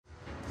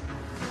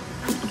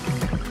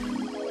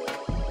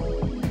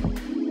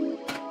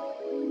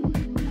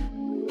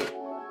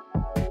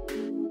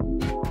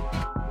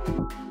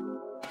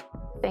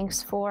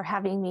Thanks for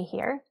having me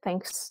here.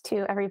 Thanks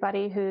to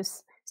everybody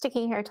who's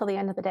sticking here till the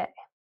end of the day.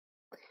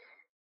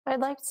 I'd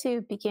like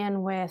to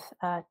begin with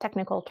a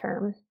technical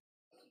term,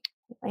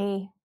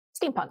 a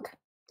steampunk.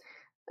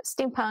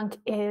 Steampunk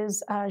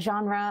is a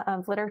genre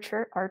of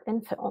literature, art,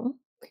 and film.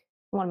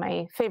 One of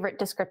my favorite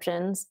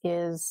descriptions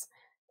is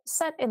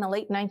set in the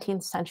late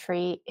 19th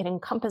century. It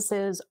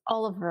encompasses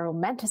all of the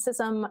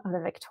romanticism of the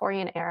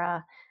Victorian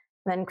era,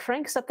 then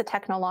cranks up the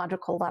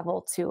technological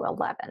level to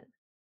 11.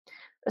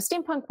 The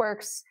steampunk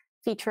works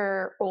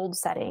feature old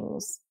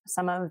settings,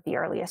 some of the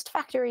earliest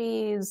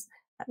factories,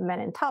 men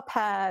in top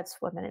hats,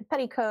 women in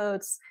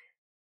petticoats,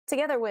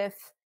 together with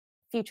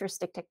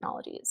futuristic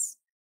technologies,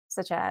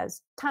 such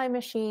as time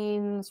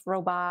machines,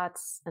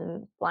 robots,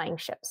 and flying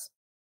ships.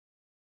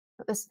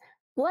 This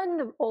blend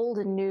of old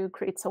and new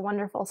creates a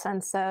wonderful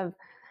sense of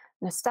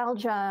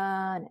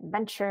nostalgia and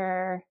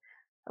adventure.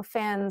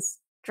 Fans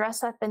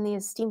dress up in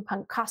these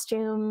steampunk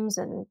costumes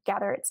and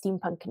gather at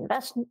steampunk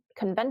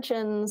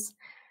conventions.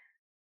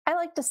 I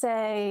like to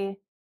say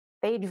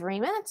they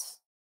dream it.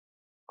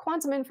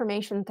 Quantum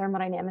information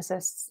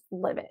thermodynamicists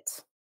live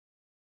it.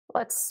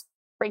 Let's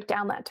break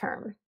down that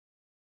term.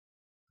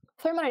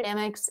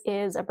 Thermodynamics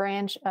is a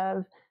branch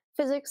of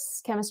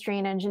physics, chemistry,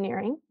 and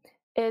engineering.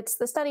 It's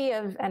the study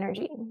of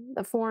energy,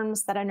 the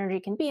forms that energy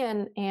can be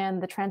in,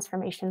 and the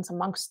transformations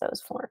amongst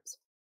those forms.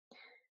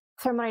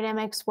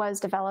 Thermodynamics was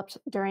developed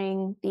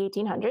during the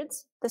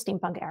 1800s, the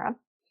steampunk era.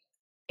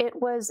 It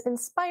was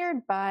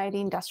inspired by the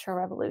Industrial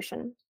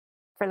Revolution.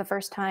 For the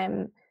first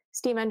time,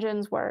 steam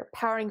engines were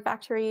powering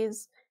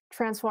factories,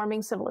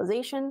 transforming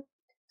civilization,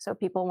 so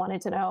people wanted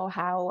to know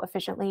how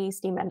efficiently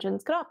steam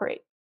engines could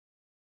operate.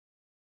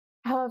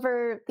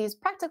 However, these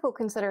practical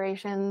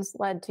considerations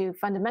led to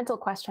fundamental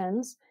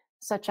questions,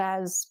 such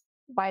as,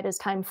 why does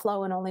time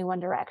flow in only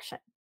one direction?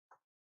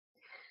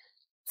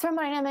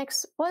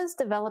 Thermodynamics was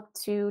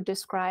developed to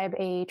describe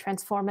a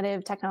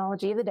transformative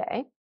technology of the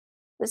day,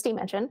 the steam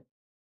engine,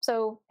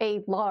 so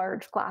a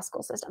large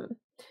classical system.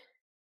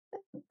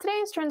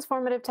 Today's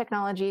transformative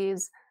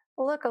technologies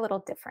look a little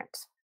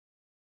different.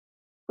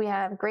 We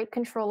have great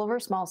control over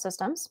small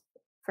systems.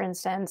 For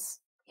instance,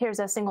 here's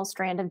a single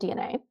strand of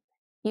DNA.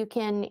 You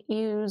can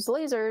use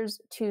lasers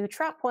to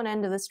trap one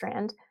end of the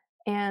strand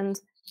and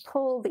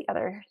pull the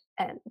other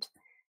end.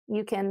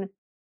 You can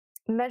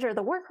measure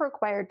the work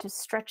required to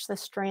stretch the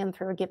strand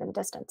through a given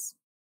distance.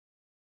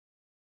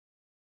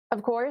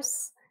 Of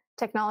course,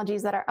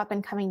 technologies that are up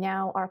and coming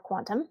now are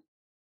quantum.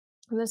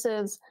 This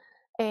is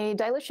a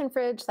dilution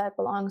fridge that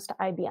belongs to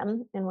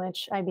IBM, in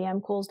which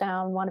IBM cools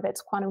down one of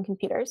its quantum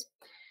computers.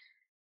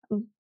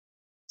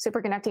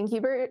 Superconducting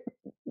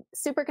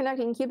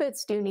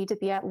qubits do need to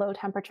be at low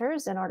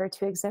temperatures in order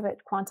to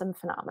exhibit quantum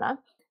phenomena,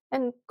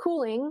 and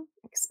cooling,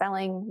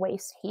 expelling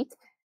waste heat,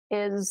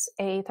 is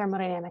a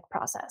thermodynamic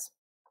process.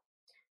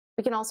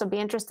 We can also be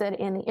interested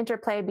in the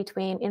interplay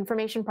between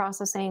information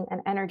processing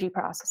and energy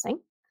processing.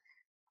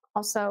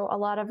 Also, a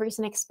lot of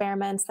recent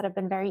experiments that have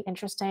been very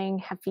interesting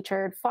have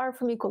featured far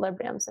from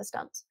equilibrium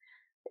systems.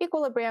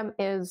 Equilibrium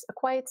is a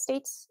quiet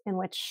state in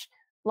which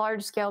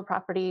large-scale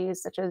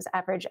properties such as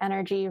average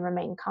energy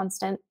remain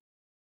constant.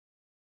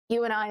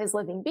 You and I as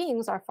living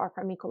beings are far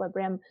from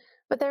equilibrium,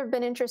 but there have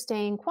been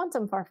interesting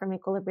quantum far from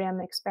equilibrium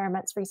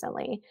experiments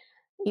recently.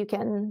 You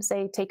can,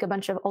 say, take a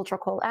bunch of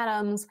ultra-cold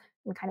atoms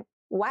and kind of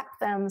whack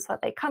them so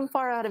that they come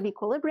far out of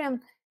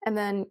equilibrium, and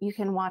then you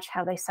can watch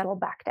how they settle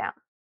back down.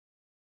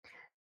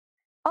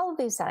 All of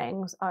these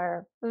settings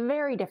are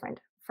very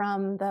different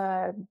from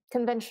the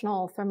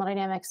conventional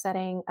thermodynamic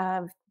setting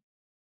of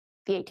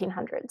the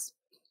 1800s.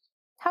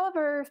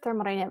 However,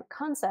 thermodynamic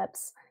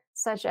concepts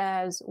such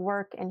as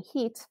work and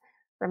heat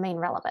remain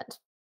relevant.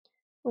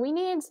 We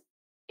need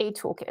a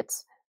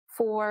toolkit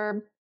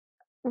for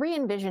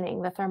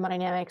re-envisioning the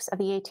thermodynamics of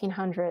the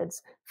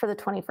 1800s for the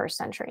 21st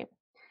century.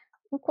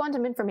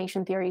 Quantum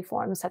information theory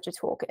forms such a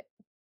toolkit.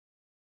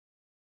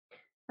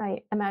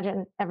 I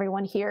imagine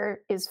everyone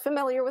here is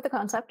familiar with the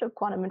concept of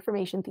quantum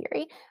information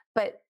theory,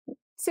 but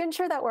to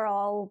ensure that we're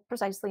all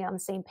precisely on the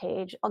same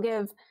page, I'll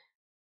give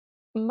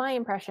my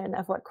impression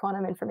of what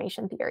quantum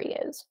information theory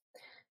is.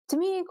 To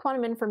me,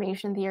 quantum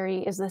information theory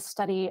is the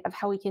study of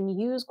how we can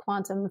use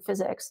quantum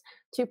physics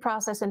to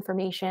process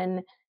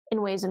information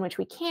in ways in which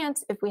we can't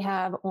if we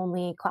have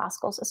only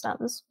classical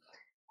systems.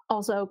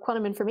 Also,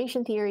 quantum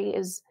information theory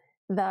is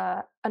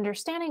the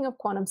understanding of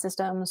quantum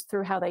systems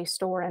through how they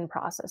store and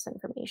process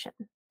information.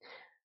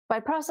 By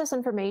process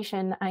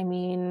information, I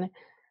mean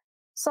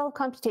solve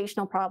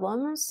computational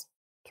problems,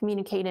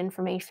 communicate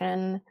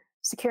information,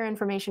 secure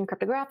information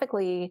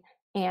cryptographically,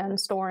 and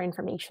store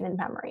information in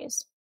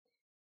memories.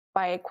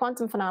 By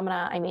quantum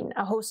phenomena, I mean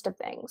a host of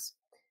things.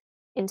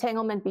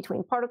 Entanglement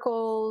between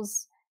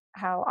particles,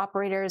 how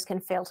operators can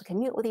fail to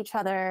commute with each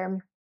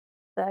other,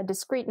 the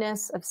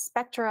discreteness of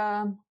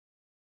spectra,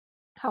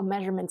 how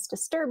measurements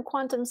disturb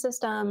quantum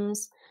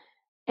systems,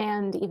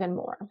 and even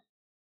more.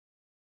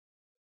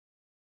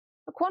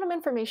 Quantum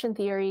information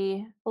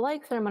theory,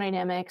 like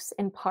thermodynamics,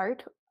 in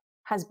part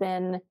has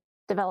been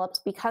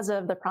developed because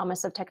of the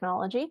promise of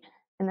technology,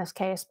 in this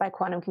case by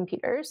quantum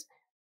computers.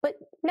 But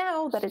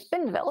now that it's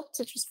been developed,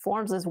 it just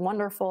forms this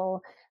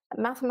wonderful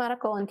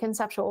mathematical and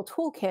conceptual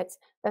toolkit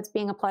that's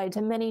being applied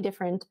to many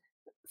different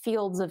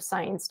fields of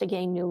science to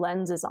gain new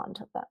lenses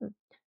onto them.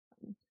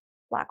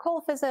 Black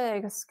hole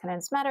physics,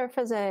 condensed matter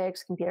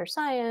physics, computer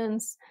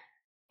science,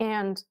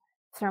 and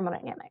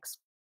thermodynamics.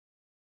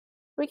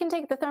 We can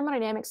take the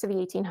thermodynamics of the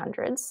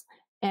 1800s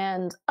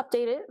and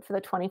update it for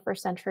the 21st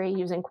century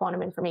using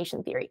quantum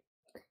information theory.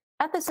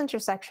 At this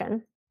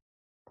intersection,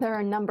 there are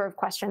a number of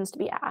questions to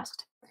be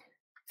asked.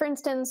 For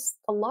instance,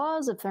 the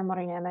laws of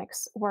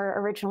thermodynamics were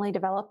originally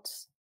developed,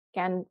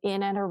 again,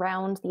 in and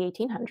around the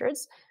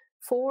 1800s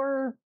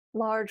for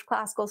large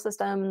classical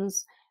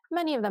systems,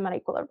 many of them at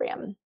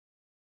equilibrium.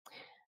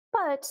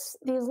 But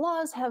these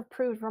laws have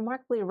proved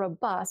remarkably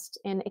robust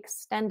in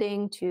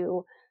extending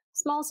to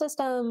small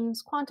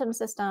systems, quantum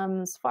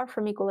systems, far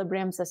from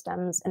equilibrium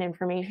systems, and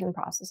information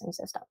processing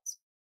systems.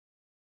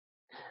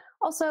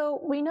 Also,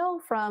 we know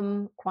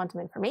from quantum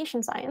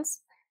information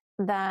science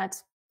that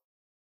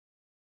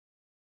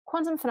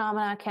quantum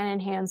phenomena can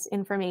enhance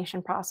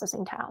information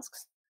processing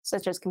tasks,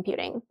 such as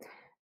computing.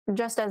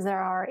 Just as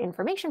there are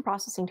information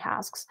processing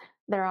tasks,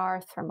 there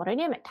are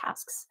thermodynamic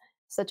tasks,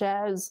 such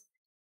as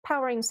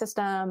powering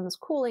systems,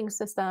 cooling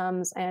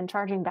systems, and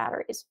charging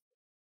batteries.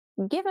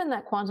 Given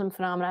that quantum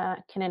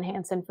phenomena can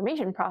enhance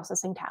information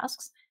processing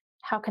tasks,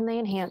 how can they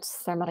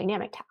enhance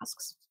thermodynamic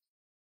tasks?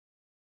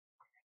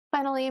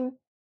 Finally,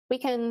 we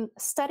can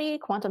study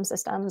quantum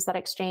systems that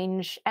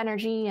exchange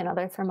energy and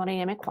other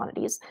thermodynamic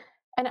quantities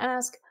and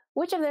ask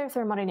which of their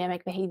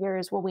thermodynamic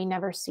behaviors will we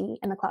never see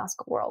in the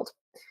classical world.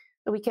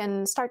 We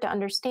can start to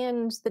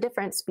understand the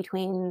difference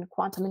between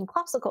quantum and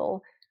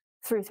classical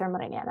through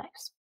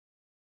thermodynamics.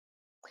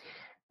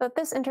 At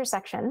this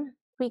intersection,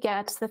 we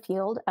get the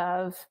field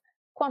of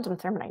quantum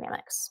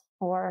thermodynamics,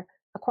 or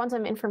a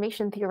quantum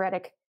information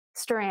theoretic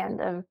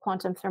strand of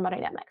quantum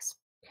thermodynamics.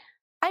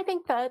 I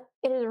think that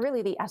it is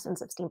really the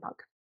essence of steampunk,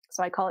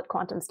 so I call it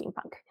quantum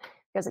steampunk.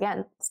 Because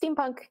again,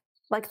 steampunk,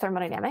 like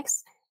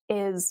thermodynamics,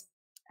 is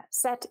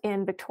set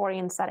in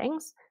Victorian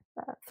settings.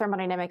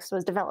 Thermodynamics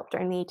was developed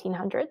during the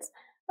 1800s,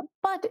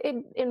 but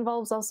it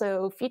involves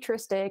also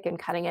futuristic and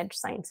cutting-edge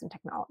science and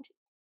technology.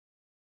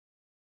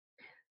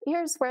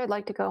 Here's where I'd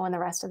like to go in the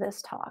rest of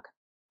this talk.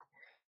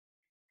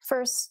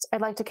 First,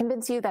 I'd like to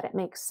convince you that it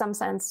makes some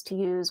sense to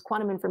use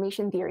quantum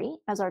information theory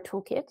as our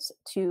toolkit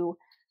to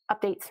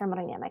update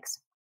thermodynamics.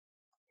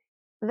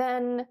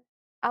 Then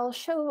I'll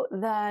show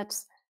that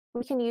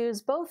we can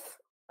use both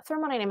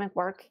thermodynamic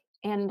work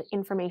and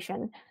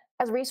information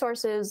as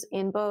resources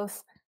in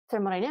both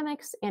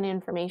thermodynamics and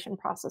information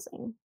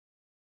processing.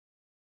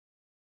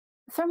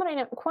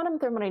 Quantum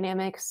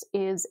thermodynamics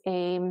is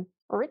a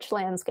rich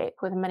landscape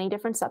with many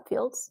different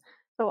subfields.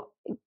 So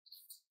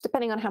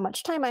depending on how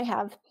much time I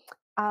have,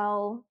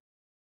 I'll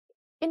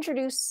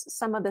introduce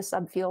some of the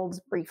subfields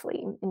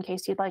briefly in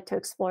case you'd like to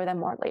explore them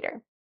more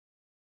later.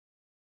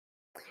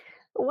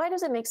 Why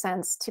does it make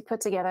sense to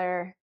put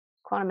together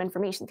quantum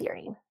information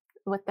theory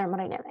with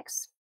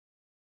thermodynamics?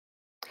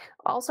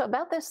 Also,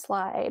 about this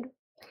slide,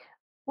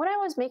 when I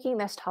was making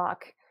this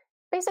talk,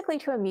 basically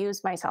to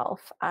amuse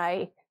myself,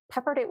 I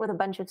peppered it with a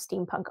bunch of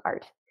steampunk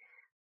art.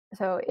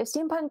 So if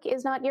steampunk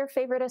is not your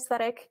favorite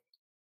aesthetic,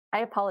 I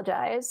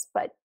apologize,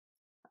 but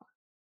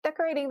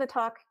decorating the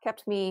talk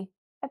kept me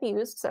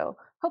amused, so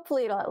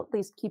hopefully it'll at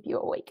least keep you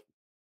awake.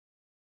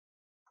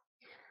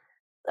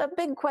 A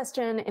big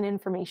question in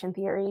information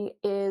theory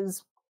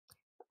is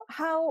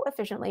how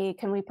efficiently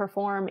can we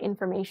perform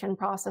information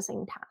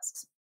processing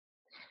tasks?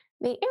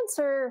 The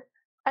answer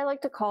I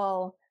like to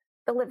call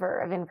the liver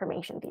of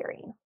information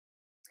theory.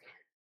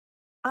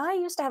 I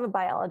used to have a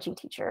biology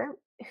teacher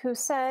who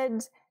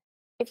said,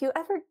 if you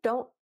ever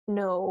don't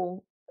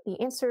know the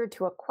answer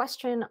to a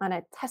question on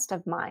a test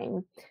of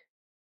mine,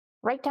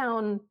 write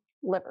down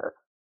liver.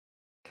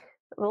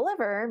 The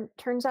liver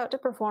turns out to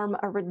perform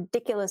a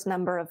ridiculous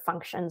number of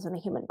functions in the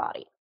human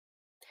body.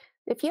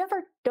 If you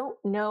ever don't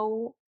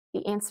know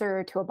the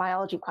answer to a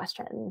biology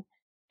question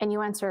and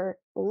you answer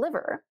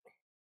liver,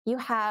 you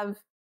have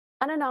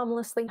an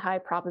anomalously high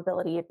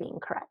probability of being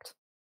correct.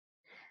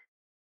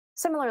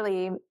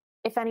 Similarly,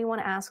 if anyone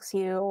asks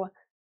you,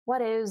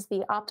 what is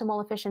the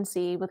optimal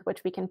efficiency with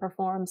which we can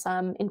perform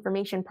some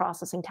information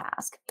processing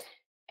task,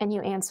 and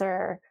you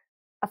answer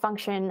a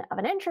function of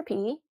an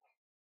entropy,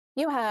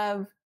 you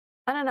have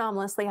an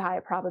anomalously high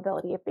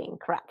probability of being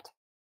correct.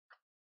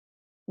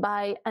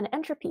 By an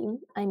entropy,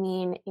 I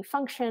mean a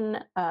function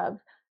of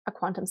a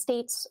quantum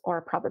state or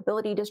a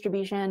probability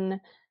distribution.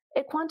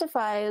 It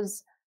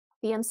quantifies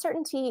the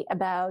uncertainty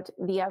about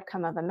the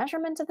outcome of a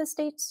measurement of the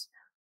states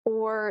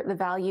or the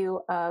value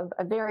of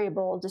a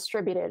variable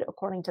distributed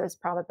according to this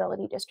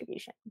probability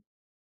distribution.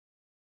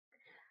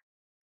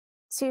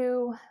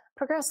 To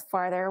progress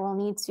farther, we'll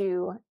need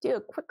to do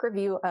a quick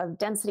review of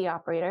density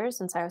operators,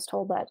 since I was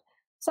told that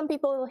some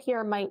people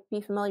here might be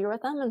familiar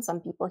with them and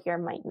some people here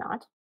might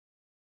not.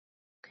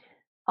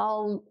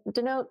 I'll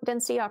denote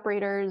density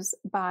operators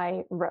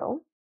by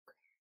rho.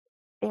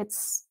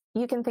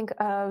 You can think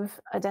of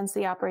a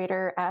density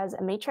operator as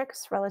a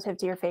matrix relative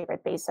to your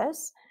favorite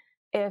basis.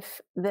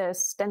 If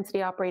this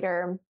density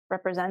operator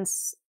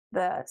represents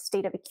the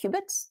state of a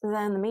qubit,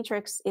 then the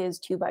matrix is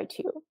 2 by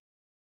 2.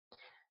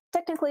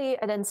 Technically,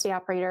 a density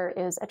operator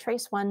is a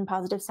trace 1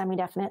 positive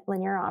semi-definite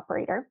linear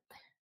operator.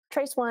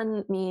 Trace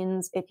 1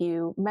 means if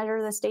you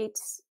measure the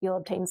states, you'll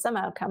obtain some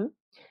outcome.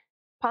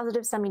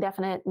 Positive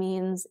semi-definite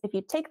means if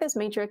you take this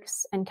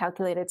matrix and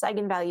calculate its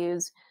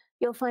eigenvalues,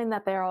 you'll find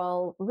that they're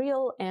all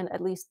real and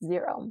at least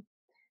 0.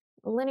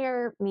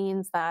 Linear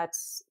means that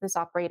this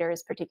operator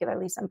is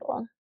particularly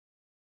simple.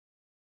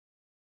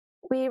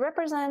 We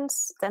represent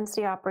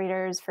density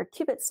operators for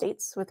qubit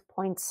states with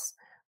points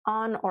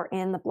on or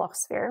in the Bloch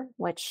sphere,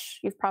 which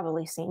you've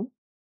probably seen.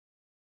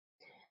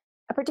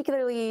 A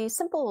particularly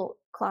simple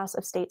class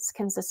of states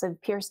consists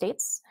of pure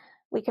states.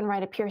 We can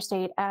write a pure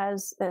state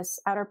as this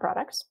outer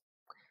product.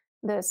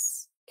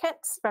 This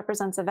ket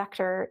represents a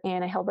vector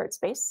in a Hilbert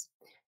space.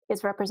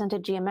 It's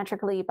represented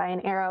geometrically by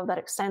an arrow that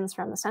extends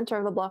from the center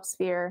of the Bloch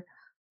sphere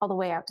all the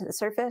way out to the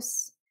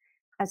surface.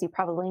 As you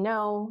probably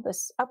know,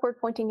 this upward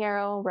pointing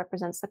arrow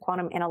represents the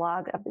quantum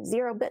analog of the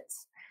 0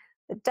 bits.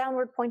 The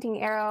downward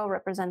pointing arrow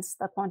represents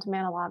the quantum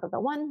analog of the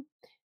 1,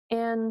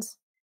 and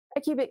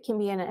a qubit can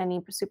be in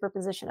any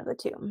superposition of the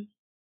two.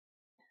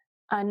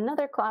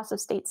 Another class of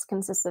states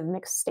consists of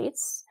mixed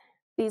states.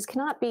 These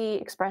cannot be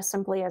expressed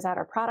simply as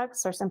outer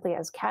products or simply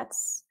as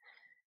kets.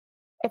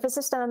 If a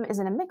system is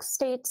in a mixed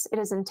state, it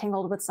is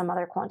entangled with some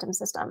other quantum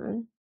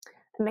system.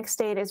 A mixed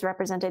state is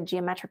represented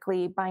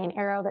geometrically by an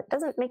arrow that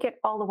doesn't make it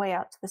all the way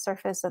out to the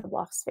surface of the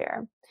Bloch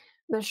sphere.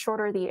 The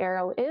shorter the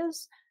arrow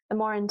is, the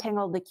more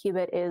entangled the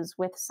qubit is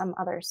with some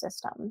other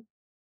system.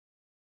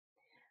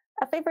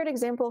 A favorite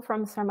example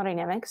from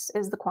thermodynamics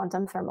is the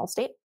quantum thermal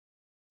state.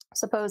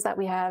 Suppose that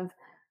we have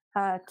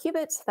a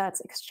qubit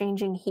that's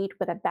exchanging heat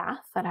with a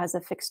bath that has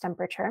a fixed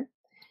temperature.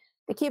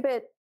 The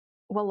qubit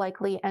will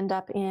likely end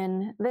up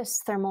in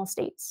this thermal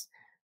state.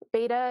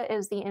 Beta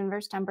is the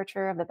inverse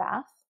temperature of the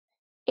bath.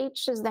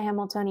 H is the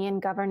Hamiltonian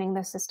governing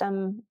the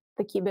system,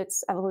 the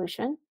qubit's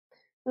evolution.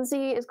 And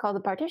Z is called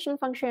the partition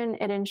function.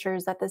 It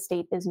ensures that the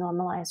state is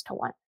normalized to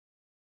 1.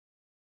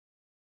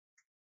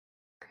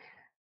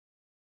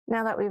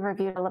 Now that we've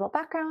reviewed a little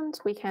background,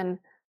 we can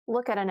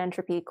look at an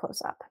entropy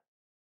close up.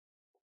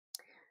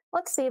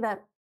 Let's say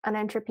that an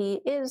entropy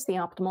is the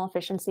optimal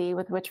efficiency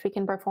with which we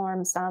can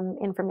perform some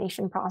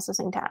information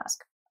processing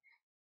task.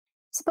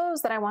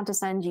 Suppose that I want to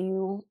send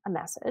you a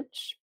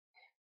message.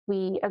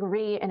 We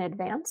agree in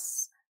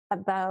advance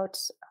about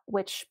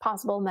which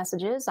possible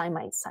messages I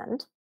might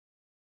send.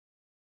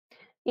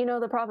 You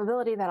know the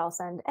probability that I'll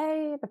send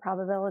A, the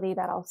probability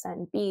that I'll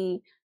send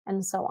B,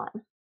 and so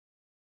on.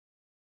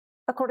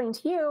 According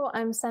to you,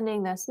 I'm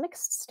sending this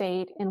mixed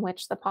state in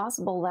which the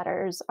possible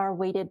letters are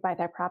weighted by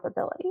their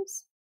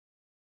probabilities.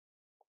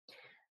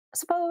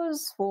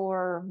 Suppose,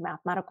 for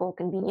mathematical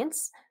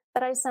convenience,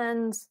 that I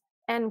send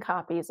n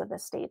copies of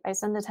this state. I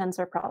send a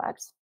tensor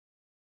product.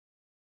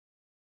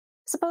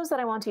 Suppose that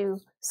I want to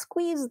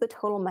squeeze the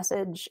total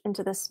message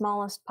into the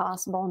smallest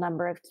possible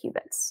number of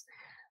qubits.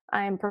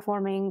 I'm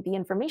performing the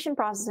information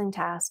processing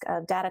task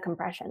of data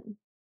compression.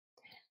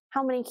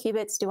 How many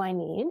qubits do I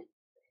need?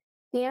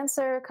 The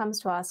answer comes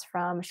to us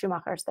from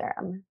Schumacher's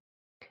theorem.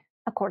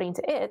 According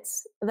to it,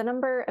 the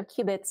number of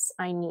qubits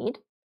I need,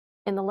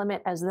 in the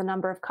limit as the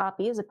number of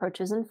copies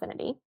approaches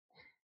infinity,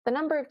 the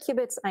number of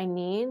qubits I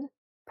need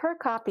per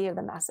copy of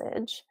the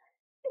message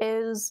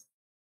is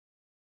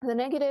the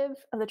negative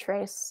of the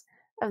trace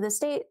of the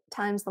state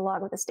times the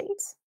log of the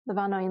state, the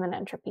von Neumann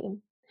entropy.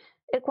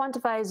 It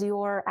quantifies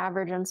your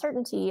average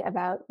uncertainty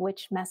about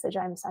which message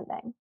I'm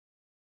sending.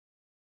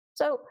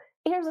 So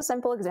here's a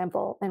simple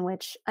example in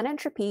which an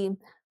entropy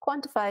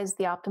quantifies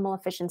the optimal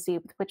efficiency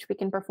with which we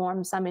can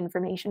perform some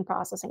information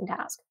processing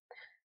task.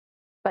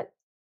 But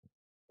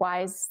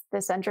why is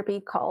this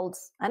entropy called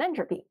an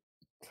entropy?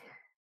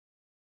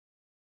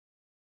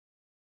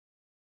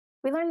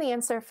 We learned the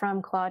answer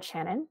from Claude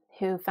Shannon,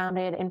 who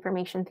founded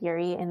information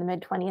theory in the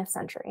mid-20th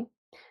century.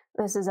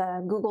 This is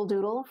a Google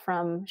Doodle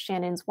from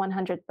Shannon's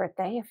 100th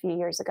birthday a few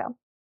years ago.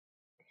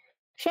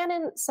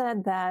 Shannon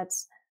said that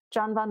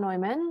John von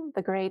Neumann,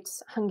 the great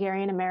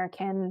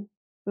Hungarian-American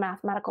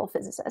mathematical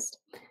physicist,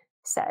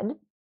 said,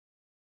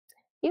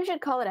 "You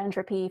should call it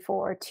entropy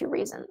for 2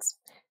 reasons.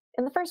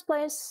 In the first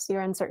place,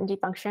 your uncertainty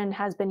function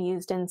has been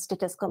used in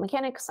statistical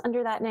mechanics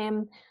under that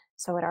name,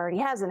 so it already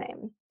has a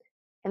name.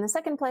 In the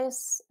second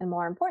place, and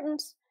more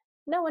important,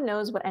 no one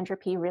knows what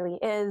entropy really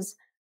is,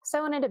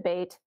 so in a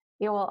debate,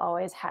 you will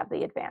always have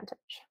the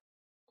advantage."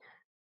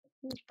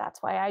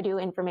 That's why I do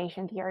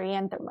information theory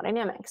and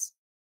thermodynamics.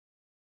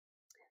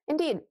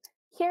 Indeed,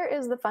 here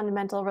is the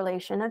fundamental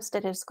relation of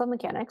statistical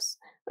mechanics,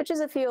 which is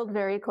a field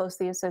very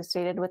closely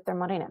associated with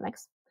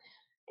thermodynamics.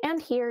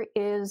 And here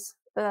is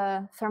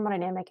the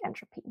thermodynamic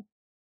entropy.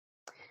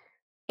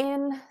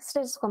 In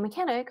statistical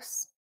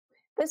mechanics,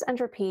 this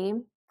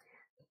entropy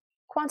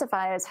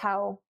quantifies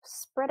how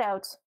spread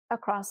out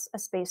across a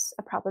space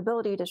a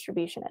probability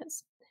distribution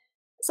is.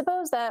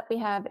 Suppose that we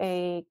have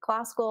a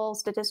classical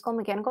statistical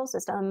mechanical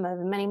system of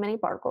many, many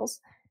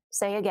particles,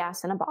 say a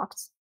gas in a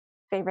box,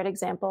 favorite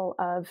example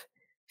of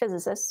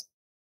physicists.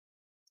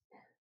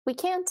 We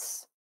can't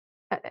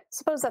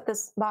suppose that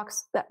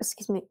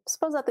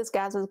suppose that this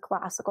gas is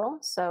classical,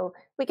 so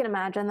we can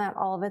imagine that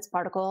all of its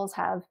particles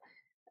have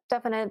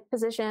definite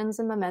positions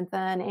and momenta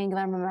and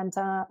angular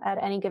momenta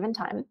at any given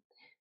time.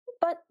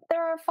 But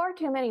there are far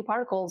too many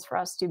particles for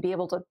us to be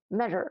able to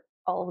measure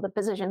all of the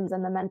positions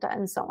and momenta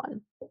and so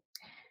on.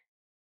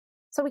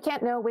 So we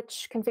can't know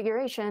which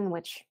configuration,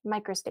 which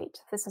microstate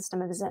the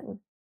system is in.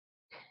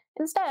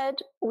 Instead,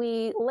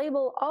 we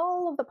label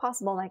all of the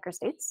possible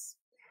microstates.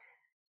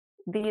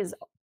 These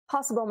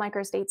possible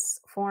microstates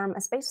form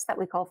a space that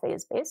we call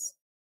phase space.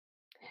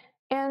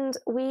 And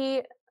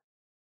we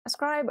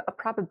ascribe a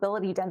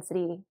probability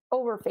density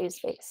over phase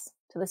space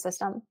to the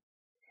system.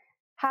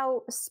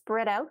 How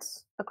spread out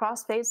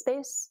across phase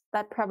space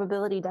that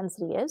probability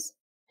density is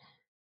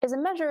a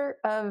measure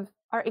of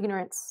our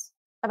ignorance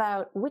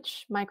about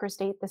which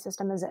microstate the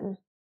system is in.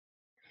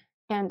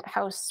 And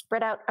how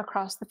spread out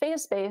across the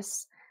phase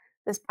space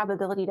this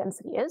probability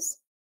density is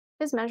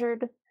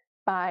measured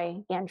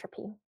by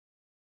entropy.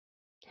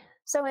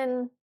 So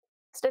in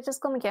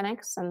statistical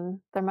mechanics and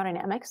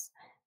thermodynamics,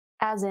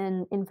 as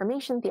in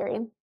information theory,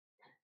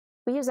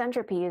 we use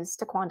entropies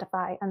to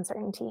quantify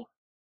uncertainty.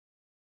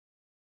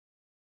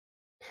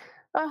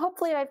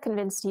 Hopefully I've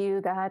convinced you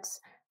that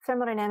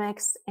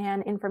thermodynamics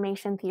and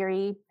information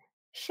theory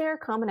share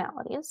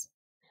commonalities.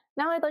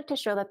 Now I'd like to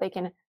show that they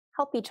can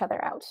help each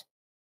other out.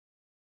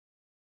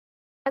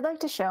 I'd like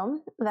to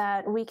show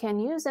that we can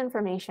use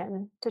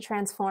information to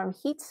transform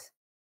heat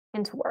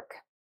into work.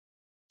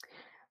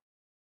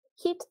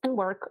 Heat and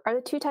work are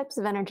the two types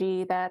of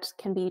energy that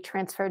can be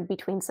transferred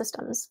between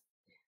systems.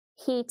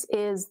 Heat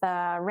is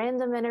the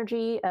random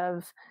energy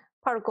of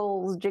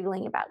particles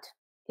jiggling about.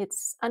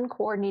 It's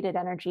uncoordinated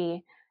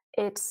energy.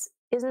 It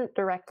isn't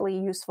directly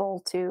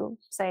useful to,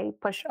 say,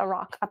 push a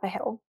rock up a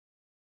hill.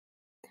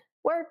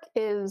 Work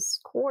is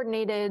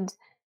coordinated.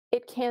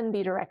 It can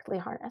be directly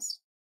harnessed.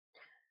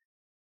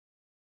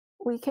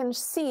 We can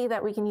see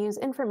that we can use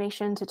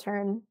information to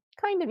turn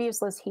kind of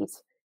useless heat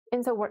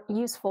into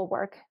useful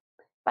work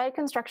by a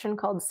construction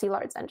called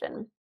Szilard's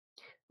engine.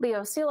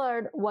 Leo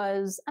Szilard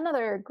was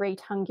another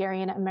great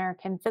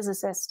Hungarian-American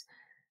physicist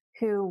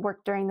who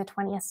worked during the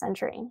 20th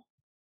century.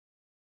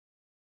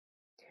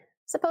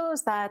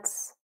 Suppose that,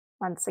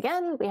 once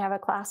again, we have a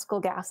classical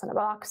gas in a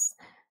box.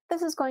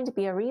 This is going to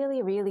be a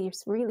really, really,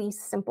 really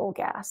simple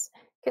gas.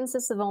 It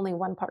consists of only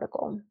one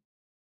particle.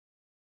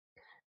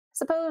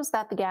 Suppose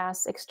that the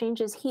gas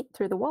exchanges heat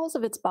through the walls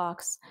of its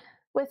box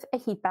with a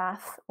heat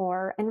bath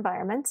or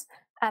environment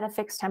at a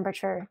fixed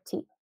temperature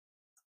T.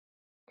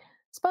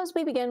 Suppose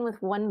we begin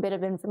with one bit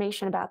of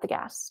information about the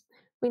gas.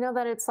 We know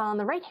that it's on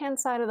the right-hand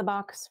side of the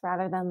box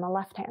rather than the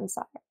left-hand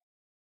side.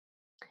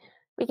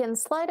 We can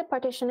slide a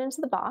partition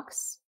into the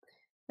box,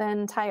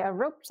 then tie a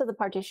rope to the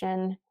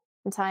partition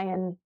and tie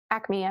an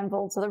Acme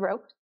anvil to the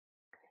rope,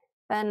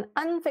 then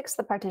unfix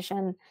the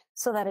partition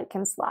so that it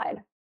can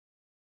slide.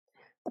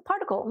 The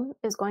particle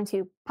is going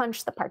to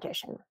punch the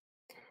partition.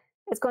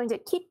 It's going to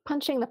keep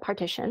punching the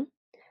partition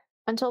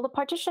until the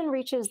partition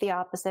reaches the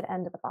opposite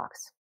end of the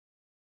box.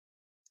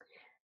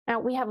 Now,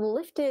 we have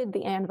lifted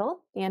the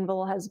anvil. The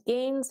anvil has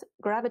gained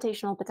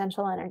gravitational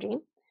potential energy.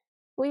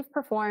 We've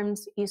performed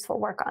useful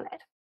work on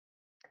it.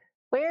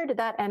 Where did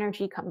that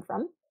energy come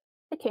from?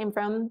 It came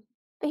from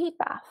the heat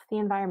bath, the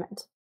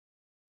environment.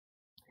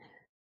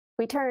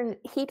 We turn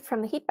heat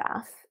from the heat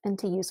bath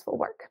into useful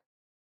work.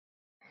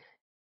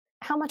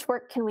 How much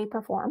work can we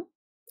perform,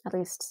 at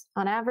least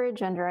on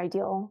average under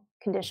ideal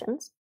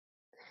conditions?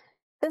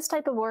 This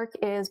type of work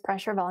is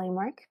pressure volume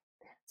work,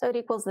 so it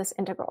equals this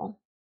integral.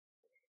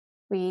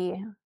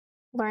 We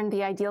learned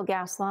the ideal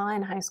gas law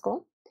in high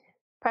school.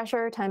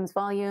 Pressure times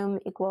volume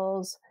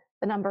equals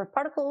the number of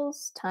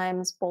particles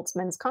times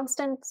Boltzmann's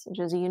constant, which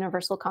is a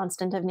universal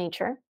constant of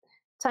nature,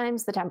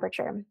 times the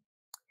temperature.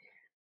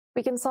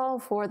 We can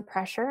solve for the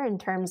pressure in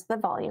terms of the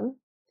volume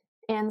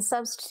and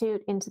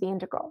substitute into the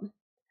integral.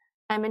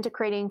 I'm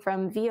integrating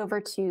from V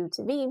over 2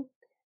 to V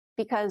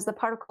because the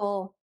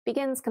particle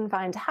begins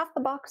confined to half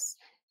the box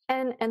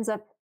and ends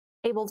up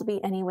able to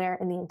be anywhere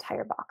in the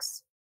entire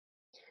box.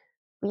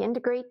 We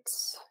integrate,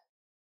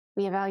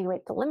 we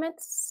evaluate the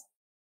limits,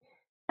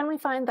 and we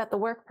find that the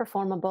work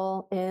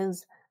performable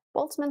is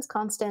Boltzmann's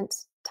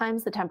constant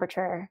times the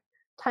temperature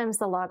times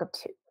the log of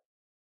 2.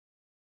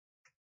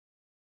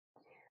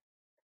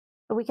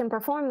 We can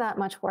perform that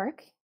much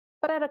work,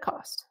 but at a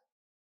cost.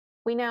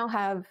 We now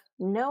have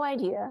no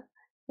idea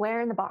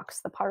where in the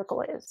box the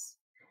particle is.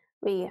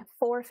 We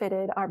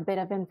forfeited our bit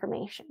of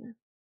information.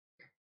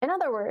 In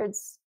other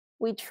words,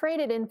 we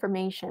traded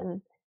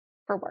information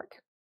for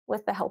work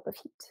with the help of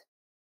heat.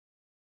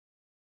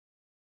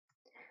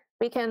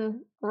 We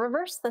can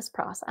reverse this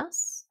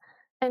process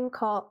and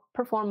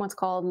perform what's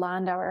called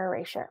Landauer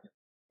erasure.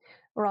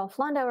 Rolf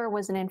Landauer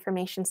was an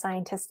information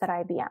scientist at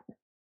IBM.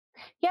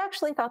 He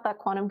actually thought that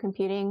quantum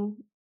computing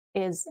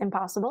is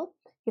impossible.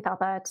 He thought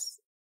that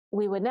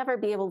we would never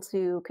be able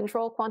to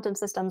control quantum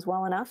systems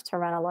well enough to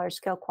run a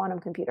large-scale quantum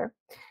computer.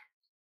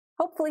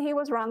 Hopefully he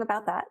was wrong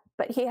about that,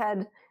 but he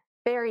had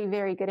very,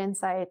 very good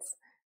insights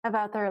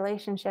about the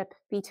relationship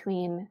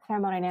between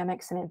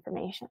thermodynamics and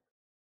information.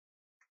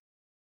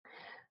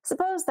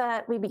 Suppose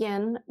that we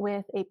begin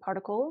with a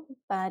particle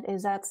that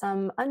is at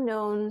some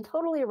unknown,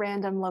 totally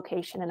random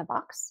location in a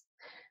box.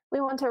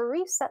 We want to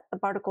reset the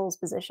particle's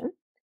position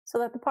so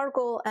that the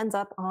particle ends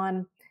up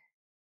on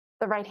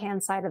the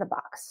right-hand side of the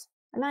box,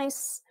 a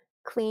nice,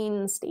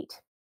 clean state.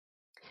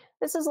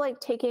 This is like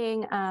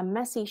taking a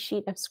messy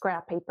sheet of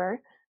scrap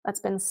paper that's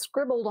been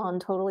scribbled on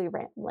totally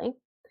randomly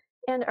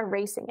and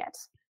erasing it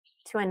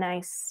to a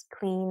nice,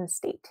 clean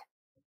state.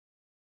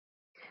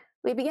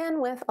 We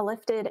begin with a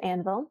lifted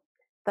anvil,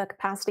 the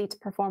capacity to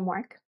perform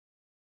work.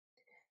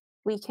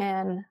 We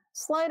can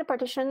slide a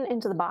partition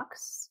into the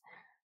box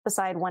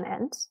beside one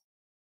end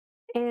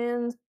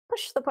and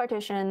push the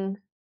partition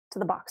to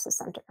the box's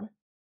center.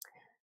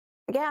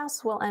 The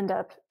gas will end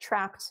up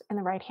trapped in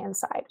the right-hand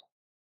side.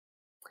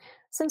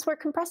 Since we're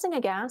compressing a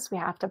gas, we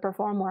have to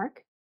perform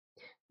work.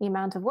 The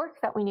amount of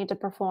work that we need to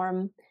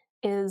perform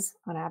is,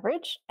 on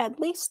average, at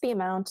least the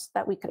amount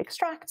that we could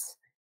extract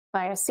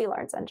by a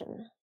Szilard's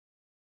engine.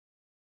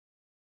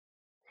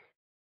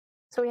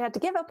 So we had to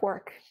give up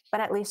work, but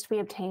at least we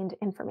obtained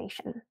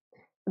information.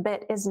 The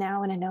bit is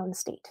now in a known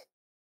state.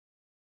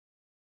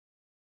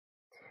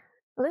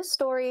 This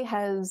story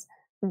has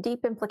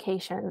deep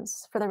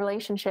implications for the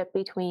relationship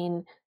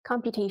between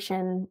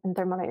computation and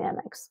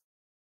thermodynamics.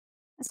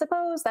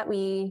 Suppose that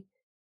we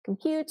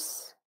compute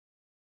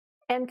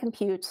and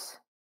compute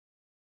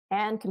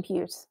and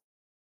compute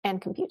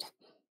and compute.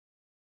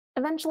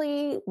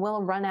 Eventually,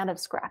 we'll run out of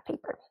scrap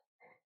paper.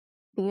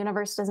 The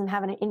universe doesn't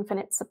have an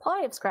infinite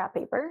supply of scrap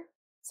paper,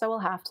 so we'll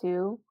have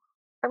to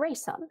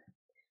erase some.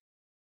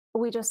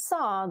 We just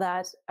saw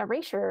that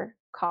erasure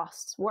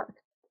costs work.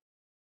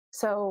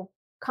 So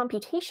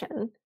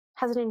computation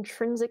has an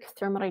intrinsic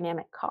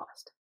thermodynamic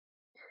cost.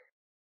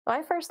 So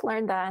I first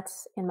learned that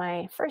in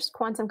my first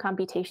quantum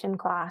computation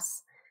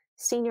class,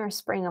 senior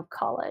spring of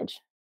college.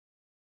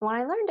 When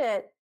I learned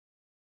it,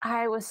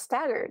 I was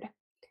staggered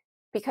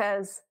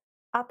because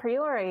a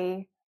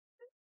priori,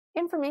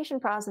 information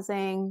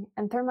processing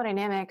and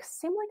thermodynamics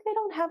seem like they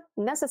don't have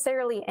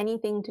necessarily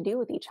anything to do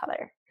with each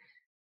other,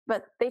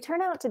 but they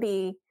turn out to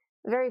be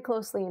very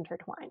closely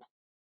intertwined.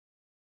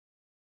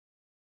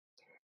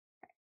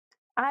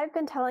 I've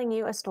been telling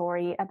you a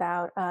story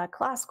about a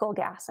classical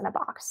gas in a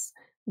box,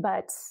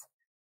 but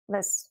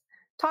this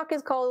talk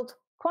is called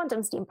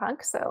Quantum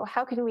Steampunk, so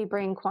how can we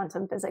bring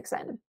quantum physics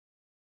in?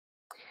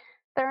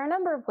 There are a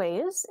number of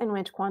ways in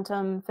which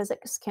quantum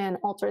physics can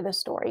alter this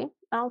story.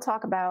 I'll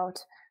talk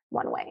about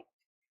one way.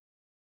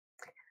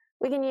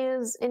 We can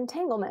use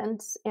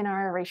entanglement in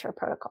our erasure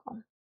protocol.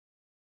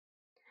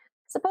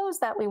 Suppose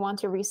that we want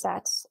to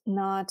reset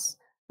not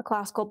a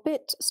classical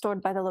bit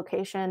stored by the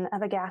location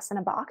of a gas in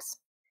a box,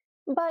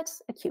 but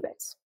a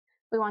qubit.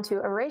 We want to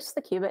erase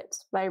the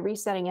qubit by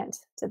resetting it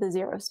to the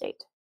 0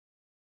 state.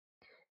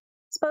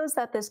 Suppose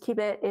that this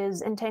qubit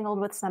is entangled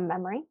with some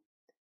memory,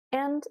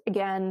 and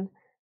again,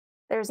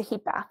 there's a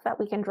heat bath that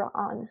we can draw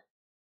on.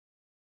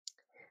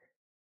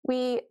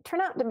 We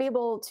turn out to be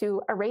able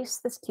to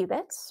erase this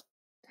qubit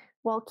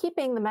while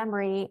keeping the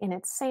memory in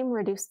its same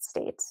reduced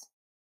state,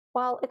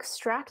 while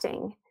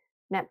extracting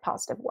net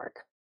positive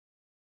work.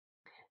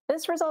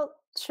 This result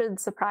should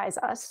surprise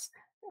us.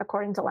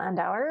 According to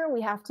Landauer,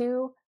 we have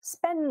to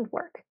spend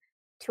work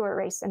to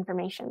erase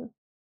information.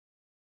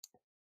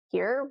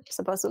 Here,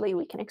 supposedly,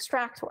 we can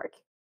extract work.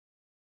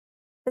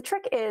 The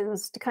trick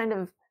is to kind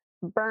of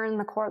burn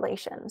the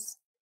correlations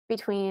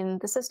between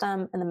the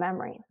system and the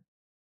memory.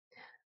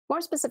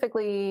 More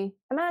specifically,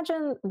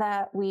 imagine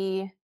that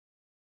the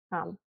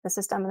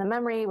system and the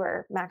memory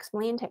were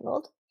maximally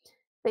entangled.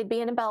 They'd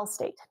be in a Bell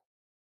state.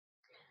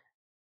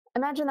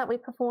 Imagine that we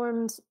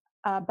performed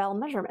a Bell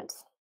measurement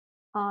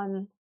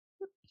on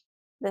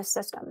this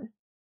system.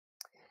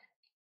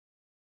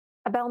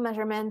 A Bell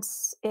measurement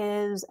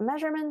is a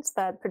measurement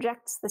that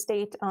projects the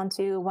state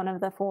onto one of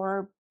the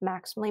 4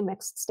 maximally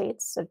mixed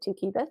states of 2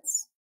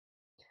 qubits.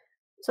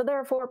 So there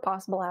are 4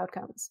 possible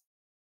outcomes.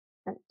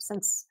 And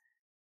since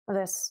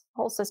this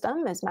whole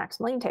system is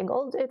maximally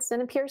entangled, it's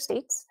in a pure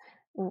state.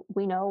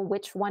 We know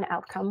which one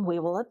outcome we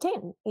will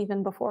obtain,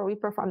 even before we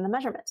perform the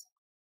measurement.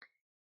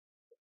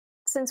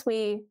 Since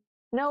we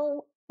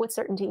know with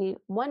certainty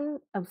 1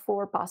 of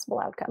 4 possible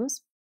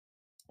outcomes,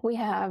 we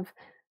have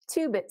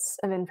 2 bits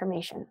of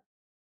information.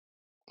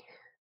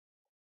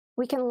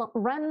 We can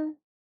run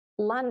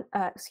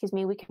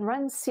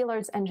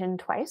Szilard's engine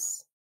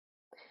twice.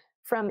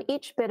 From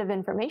each bit of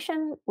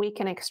information, we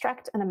can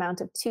extract an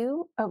amount of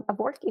 2 of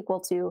work equal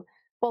to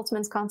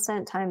Boltzmann's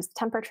constant times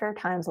temperature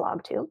times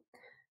log 2.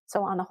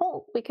 So on the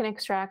whole, we can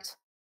extract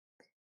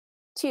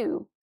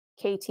 2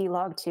 kT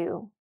log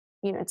 2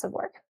 units of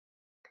work.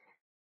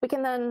 We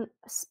can then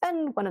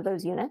spend one of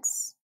those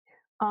units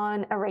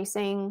on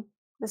erasing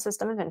the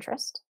system of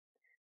interest.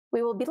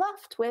 We will be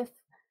left with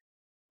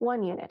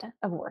 1 unit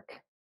of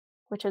work,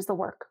 which is the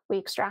work we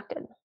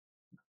extracted.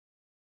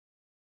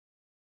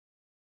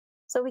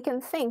 So we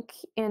can think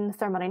in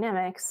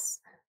thermodynamics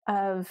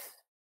of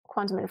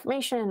quantum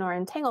information or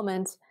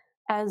entanglement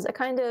as a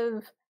kind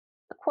of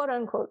a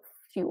quote-unquote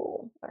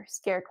fuel, or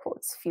scare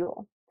quotes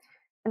fuel,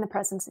 in the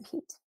presence of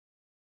heat.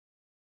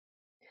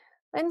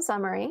 In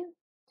summary,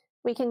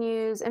 we can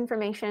use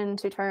information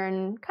to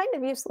turn kind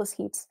of useless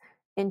heat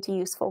into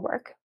useful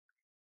work.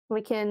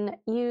 We can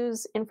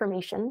use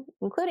information,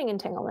 including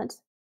entanglement,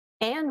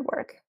 and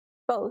work,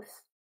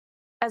 both,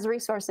 as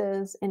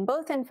resources in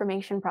both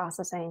information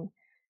processing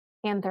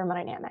and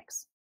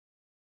thermodynamics.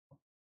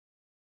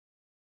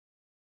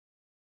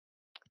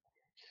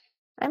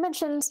 I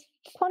mentioned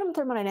quantum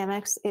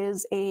thermodynamics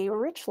is a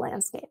rich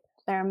landscape.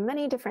 There are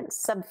many different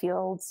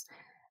subfields,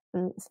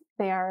 and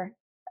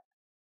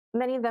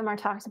many of them are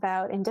talked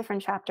about in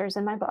different chapters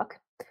in my book.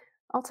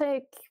 I'll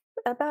take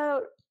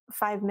about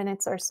 5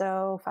 minutes or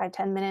so,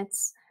 5-10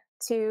 minutes,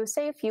 to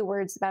say a few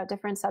words about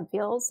different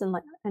subfields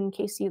in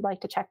case you'd like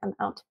to check them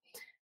out.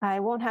 I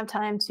won't have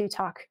time to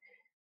talk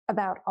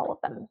about all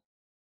of them.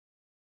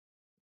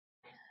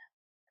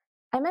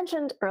 I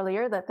mentioned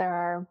earlier that there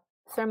are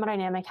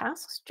thermodynamic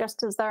tasks,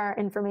 just as there are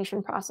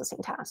information processing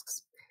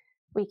tasks.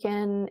 We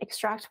can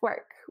extract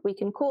work, we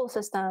can cool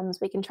systems,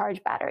 we can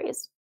charge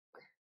batteries.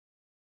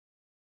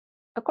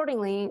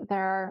 Accordingly,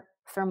 there are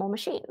thermal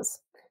machines,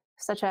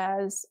 such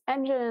as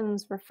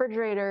engines,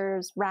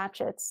 refrigerators,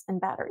 ratchets,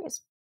 and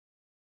batteries.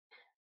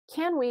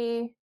 Can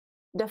we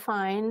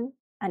define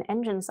an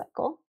engine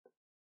cycle,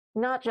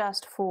 not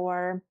just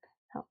for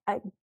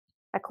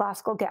a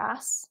classical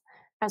gas,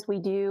 as we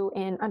do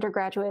in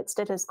undergraduate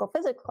statistical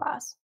physics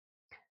class,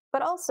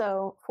 but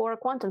also for a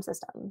quantum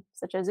system,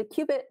 such as a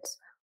qubit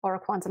or a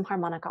quantum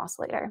harmonic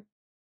oscillator?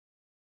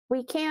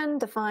 We can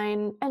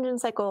define engine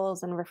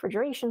cycles and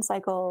refrigeration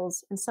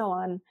cycles and so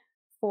on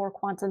for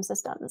quantum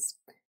systems.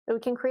 So we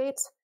can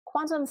create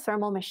quantum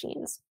thermal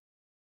machines.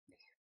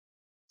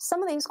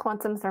 Some of these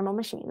quantum thermal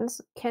machines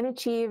can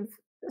achieve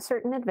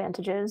certain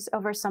advantages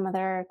over some of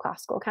their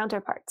classical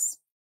counterparts.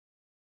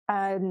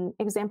 An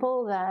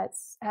example that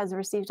has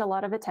received a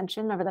lot of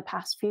attention over the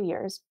past few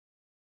years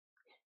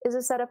is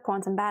a set of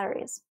quantum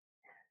batteries.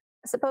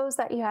 Suppose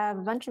that you have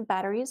a bunch of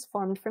batteries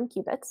formed from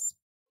qubits.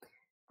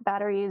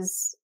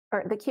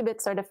 The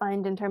qubits are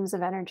defined in terms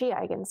of energy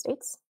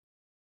eigenstates.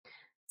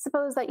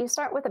 Suppose that you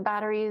start with the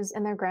batteries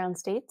in their ground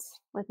states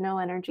with no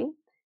energy,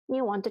 and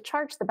you want to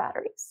charge the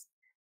batteries.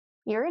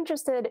 You're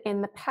interested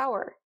in the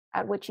power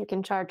at which you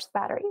can charge the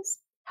batteries.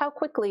 How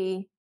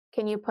quickly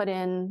can you put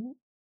in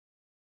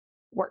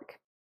work?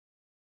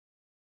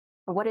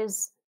 Or what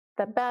is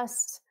the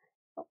best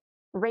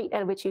rate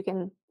at which you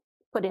can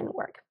put in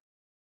work?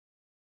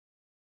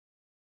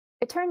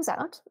 It turns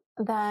out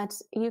that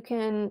you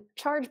can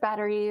charge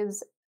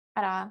batteries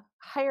at a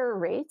higher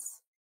rate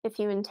if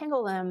you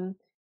entangle them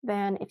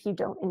than if you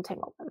don't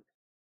entangle them.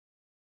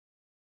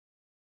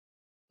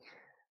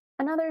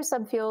 Another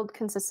subfield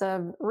consists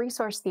of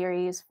resource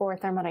theories for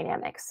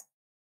thermodynamics.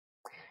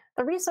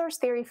 The resource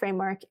theory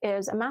framework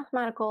is a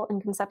mathematical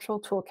and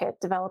conceptual toolkit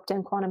developed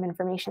in quantum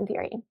information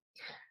theory.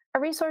 A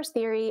resource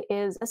theory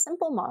is a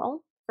simple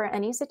model for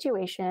any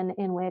situation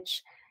in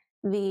which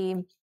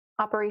the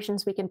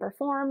operations we can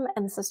perform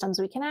and the systems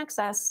we can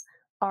access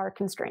are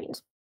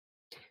constrained.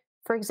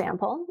 For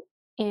example,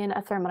 in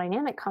a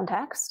thermodynamic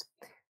context,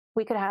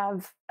 we could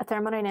have a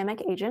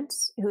thermodynamic agent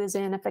who is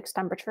in a fixed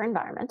temperature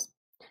environment.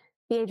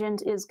 The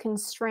agent is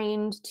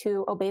constrained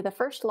to obey the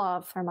first law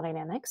of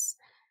thermodynamics.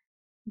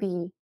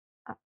 The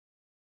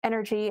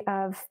energy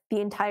of the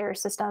entire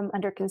system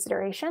under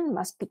consideration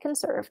must be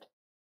conserved.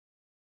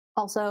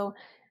 Also,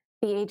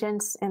 the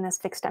agents in this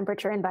fixed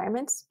temperature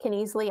environment can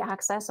easily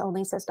access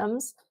only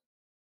systems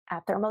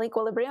at thermal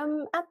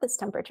equilibrium at this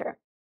temperature.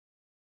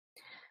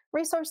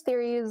 Resource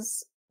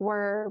theories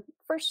were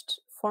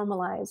first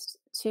formalized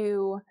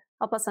to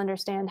help us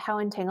understand how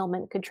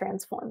entanglement could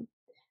transform.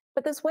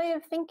 But this way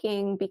of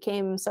thinking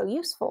became so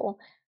useful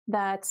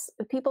that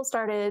people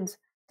started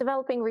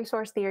developing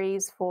resource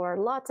theories for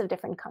lots of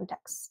different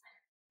contexts.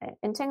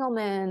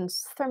 Entanglement,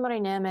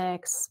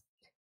 thermodynamics,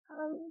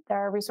 there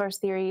are resource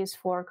theories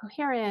for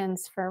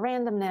coherence, for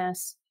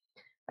randomness,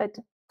 but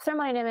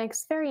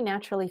thermodynamics very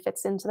naturally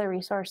fits into the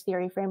resource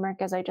theory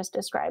framework as I just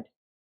described.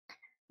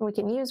 We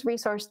can use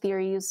resource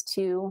theories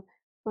to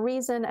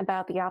reason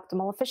about the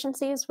optimal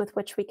efficiencies with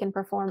which we can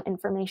perform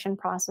information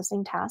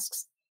processing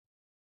tasks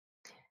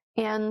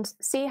and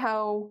see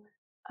how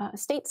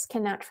states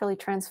can naturally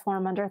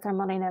transform under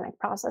thermodynamic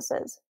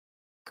processes.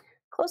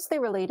 Closely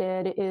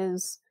related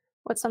is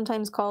what's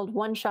sometimes called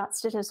one-shot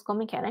statistical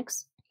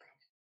mechanics.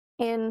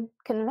 In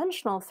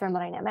conventional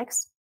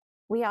thermodynamics,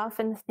 we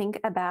often think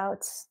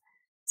about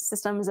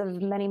systems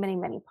of many, many,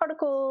 many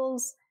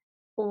particles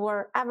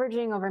or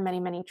averaging over many,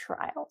 many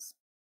trials.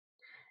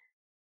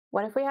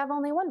 What if we have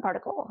only one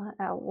particle?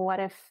 What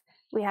if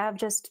we have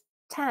just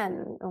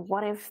 10?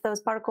 What if those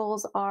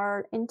particles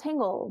are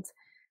entangled?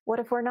 What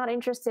if we're not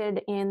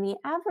interested in the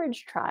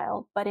average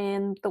trial, but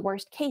in the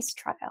worst case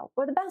trial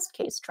or the best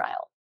case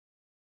trial?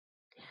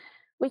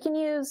 We can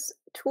use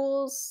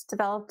tools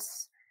developed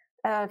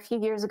a few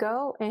years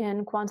ago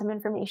in quantum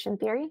information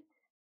theory,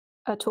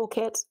 a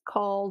toolkit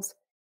called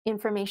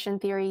Information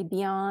Theory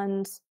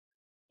Beyond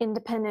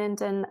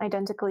Independent and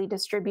Identically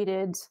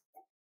Distributed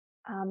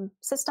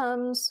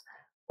systems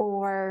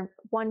or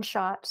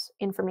one-shot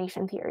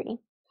information theory.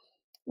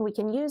 We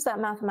can use that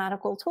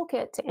mathematical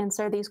toolkit to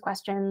answer these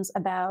questions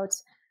about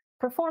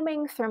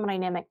performing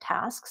thermodynamic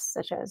tasks,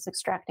 such as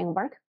extracting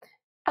work,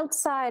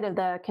 outside of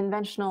the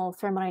conventional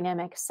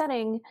thermodynamic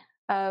setting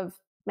of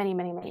many,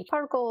 many, many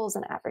particles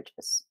and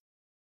averages.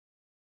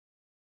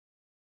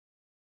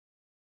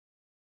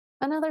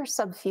 Another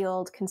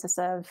subfield consists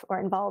of or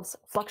involves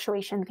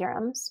fluctuation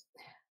theorems.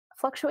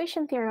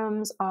 Fluctuation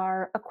theorems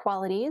are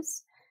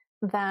equalities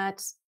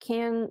that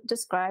can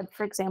describe,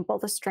 for example,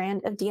 the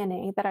strand of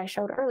DNA that I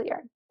showed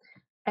earlier.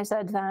 I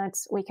said that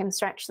we can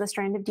stretch the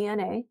strand of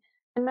DNA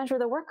and measure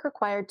the work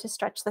required to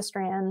stretch the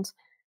strand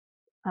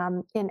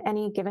in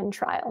any given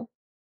trial.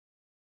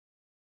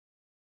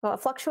 Well, a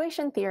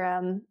fluctuation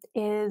theorem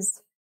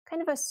is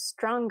kind of a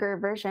stronger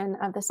version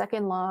of the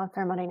second law of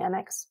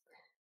thermodynamics.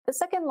 The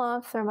second law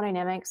of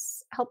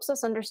thermodynamics helps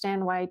us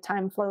understand why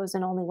time flows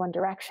in only one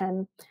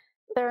direction.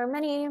 There are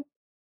many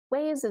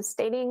ways of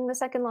stating the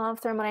second law of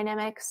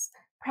thermodynamics.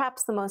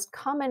 Perhaps the most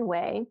common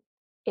way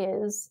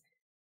is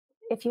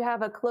if you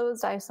have a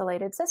closed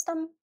isolated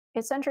system,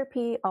 its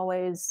entropy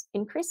always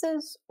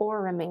increases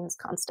or remains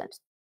constant.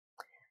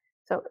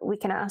 So we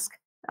can ask,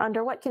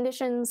 under what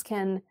conditions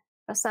can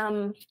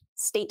some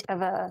state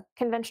of a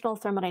conventional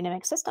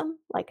thermodynamic system,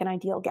 like an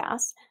ideal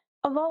gas,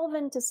 evolve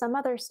into some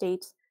other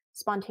state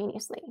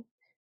spontaneously?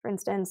 For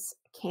instance,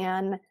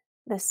 can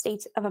the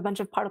state of a bunch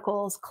of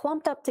particles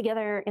clumped up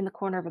together in the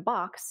corner of a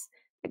box,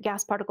 the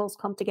gas particles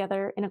clumped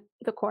together in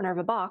the corner of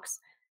a box,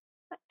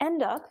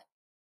 end up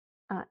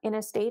in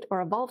a state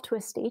or evolve to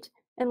a state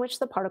in which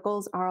the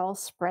particles are all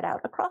spread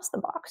out across the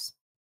box?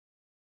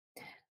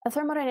 A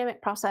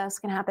thermodynamic process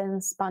can happen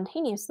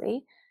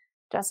spontaneously,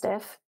 just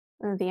if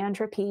the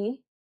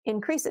entropy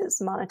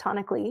increases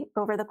monotonically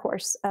over the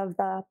course of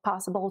the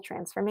possible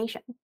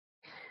transformation.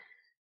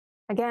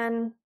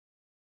 Again,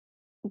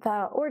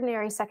 the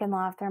ordinary second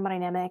law of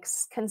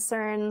thermodynamics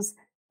concerns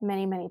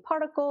many, many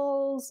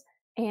particles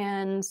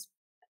and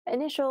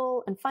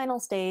initial and final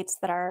states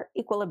that are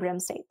equilibrium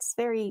states,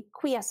 very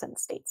quiescent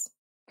states.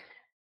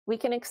 We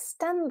can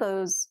extend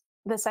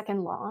the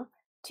second law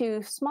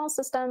to small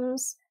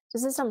systems, to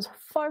systems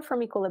far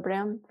from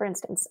equilibrium. For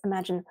instance,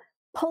 imagine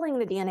pulling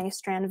the DNA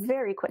strand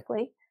very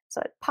quickly,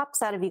 so it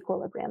pops out of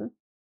equilibrium.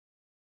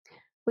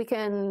 We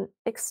can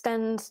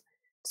extend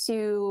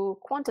to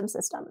quantum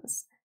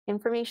systems,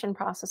 information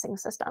processing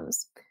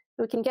systems.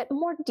 We can get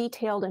more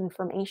detailed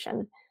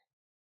information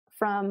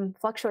from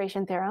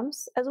fluctuation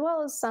theorems, as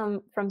well as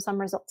from some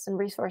results in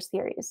resource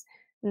theories.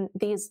 And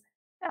these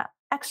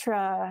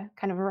extra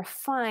kind of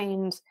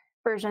refined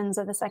versions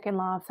of the second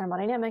law of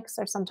thermodynamics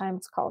are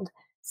sometimes called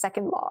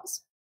second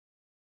laws.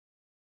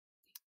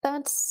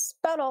 That's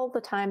about all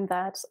the time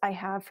that I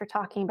have for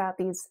talking about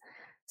these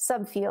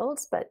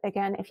subfields. But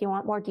again, if you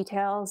want more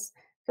details,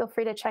 feel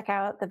free to check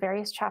out the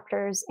various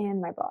chapters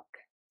in my book.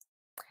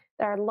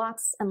 There are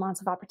lots and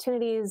lots of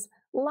opportunities,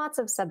 lots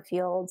of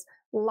subfields,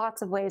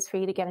 lots of ways for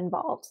you to get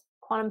involved.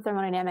 Quantum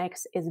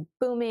thermodynamics is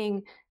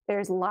booming.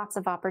 There's lots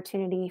of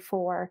opportunity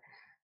for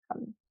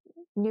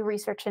new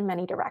research in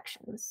many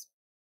directions.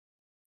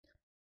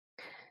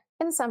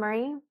 In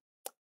summary,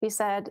 we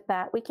said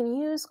that we can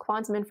use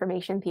quantum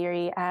information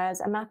theory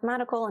as a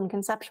mathematical and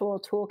conceptual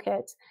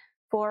toolkit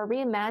for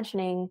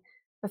reimagining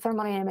the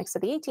thermodynamics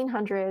of the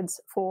 1800s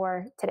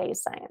for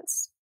today's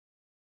science.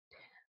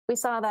 We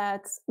saw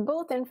that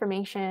both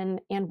information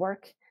and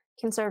work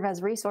can serve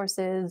as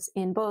resources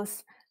in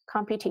both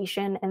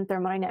computation and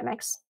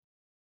thermodynamics.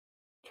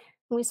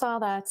 We saw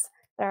that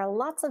there are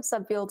lots of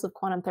subfields of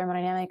quantum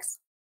thermodynamics.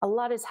 A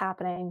lot is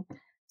happening,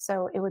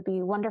 so it would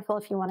be wonderful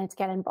if you wanted to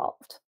get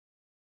involved.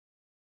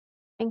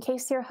 In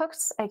case you're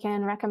hooked, I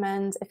can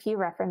recommend a few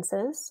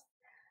references.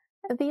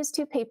 These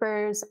two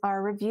papers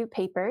are review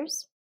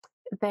papers.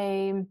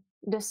 They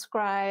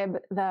describe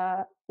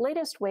the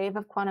latest wave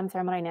of quantum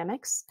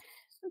thermodynamics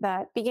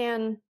that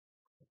began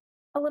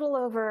a little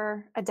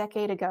over a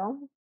decade ago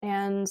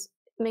and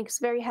makes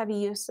very heavy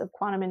use of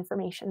quantum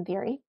information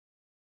theory.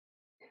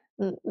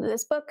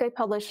 This book I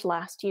published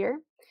last year.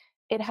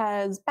 It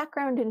has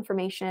background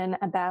information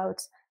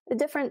about the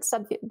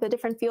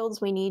different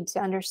fields we need to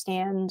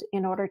understand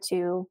in order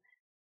to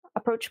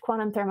approach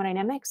quantum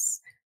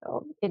thermodynamics.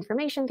 So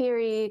information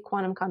theory,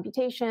 quantum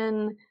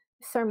computation,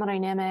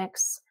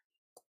 thermodynamics,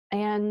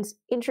 and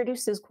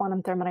introduces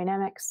quantum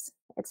thermodynamics,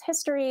 its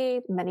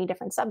history, many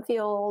different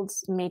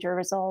subfields, major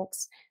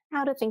results,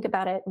 how to think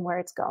about it, and where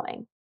it's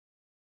going.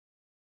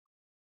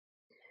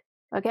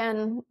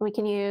 Again, we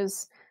can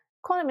use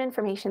quantum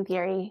information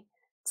theory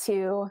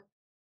to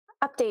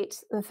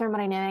update the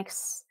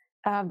thermodynamics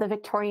of the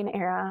Victorian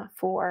era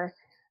for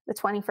the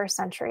 21st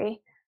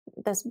century.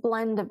 This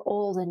blend of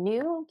old and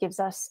new gives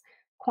us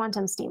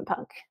quantum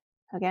steampunk.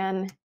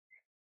 Again,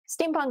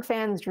 steampunk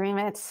fans dream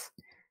it.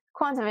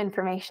 Quantum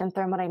information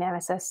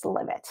thermodynamicists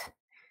live it.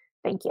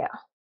 Thank you.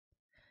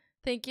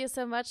 Thank you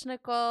so much,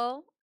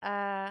 Nicole.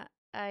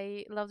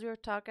 I loved your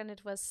talk, and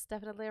it was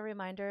definitely a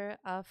reminder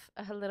of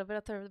a little bit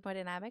of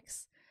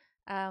thermodynamics.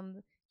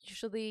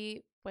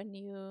 Usually when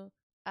you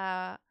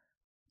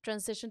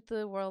transition to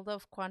the world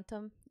of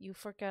quantum, you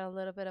forget a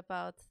little bit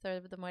about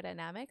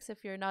thermodynamics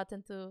if you're not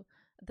into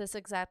this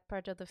exact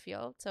part of the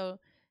field. So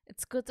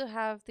it's good to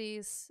have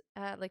these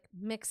like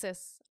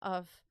mixes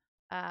of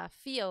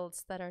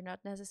fields that are not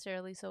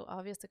necessarily so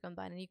obvious to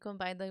combine, and you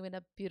combine them in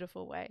a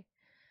beautiful way.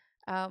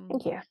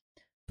 Thank you.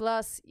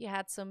 Plus, you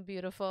had some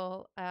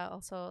beautiful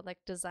also like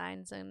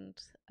designs and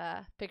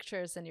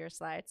pictures in your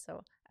slides.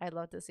 So I'd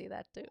love to see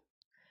that too.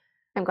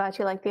 I'm glad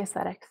you like the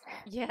aesthetics.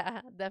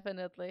 Yeah,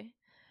 definitely.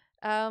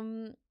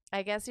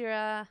 I guess you're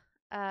a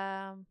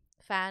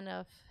fan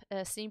of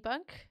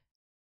steampunk.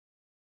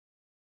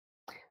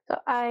 So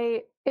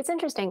it's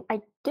interesting.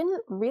 I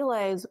didn't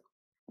realize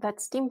that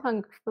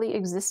steampunk really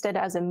existed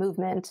as a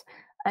movement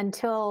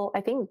until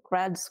I think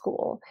grad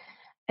school.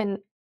 And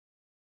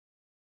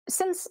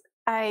since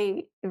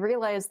I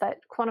realized that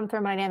quantum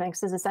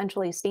thermodynamics is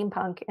essentially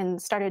steampunk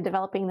and started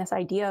developing this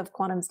idea of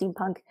quantum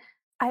steampunk,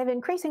 I have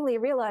increasingly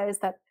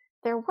realized that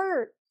there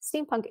were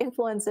steampunk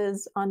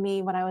influences on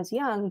me when I was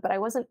young, but I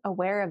wasn't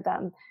aware of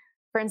them.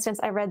 For instance,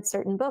 I read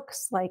certain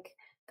books like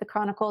The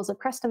Chronicles of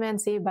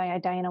Crestomancy by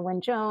Diana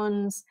Wynne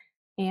Jones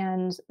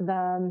and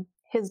the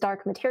His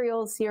Dark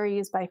Materials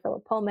series by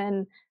Philip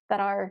Pullman that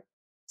are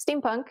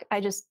steampunk. I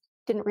just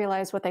didn't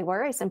realize what they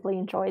were. I simply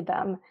enjoyed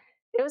them.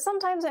 It was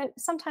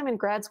sometime in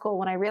grad school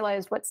when I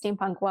realized what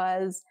steampunk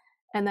was,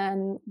 and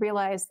then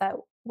realized that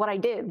what I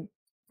did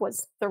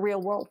was the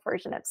real world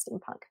version of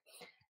steampunk.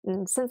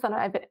 And since then,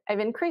 I've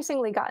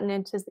increasingly gotten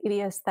into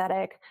the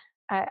aesthetic.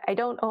 I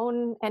don't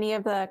own any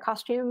of the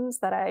costumes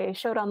that I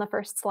showed on the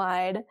first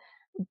slide,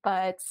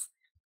 but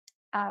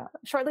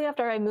shortly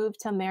after I moved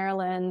to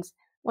Maryland,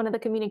 one of the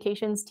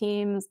communications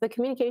team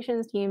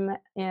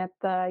at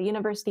the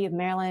University of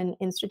Maryland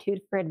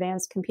Institute for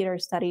Advanced Computer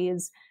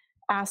Studies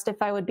asked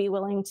if I would be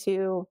willing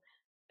to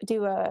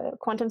do a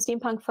quantum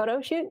steampunk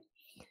photo shoot.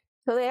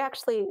 So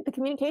the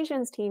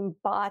communications team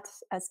bought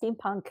a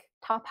steampunk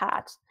top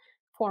hat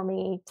for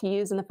me to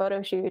use in the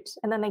photo shoot,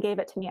 and then they gave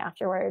it to me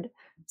afterward.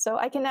 So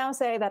I can now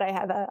say that I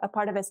have a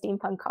part of a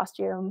steampunk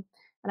costume,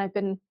 and I've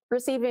been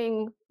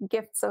receiving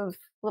gifts of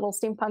little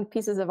steampunk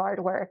pieces of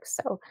artwork.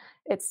 So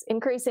it's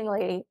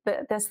increasingly,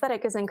 the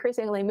aesthetic is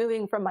increasingly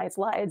moving from my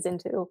slides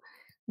into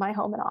my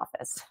home and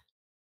office.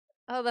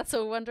 Oh, that's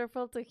so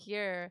wonderful to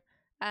hear.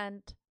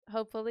 And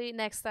hopefully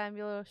next time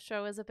you'll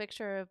show us a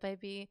picture of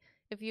maybe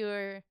if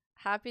you're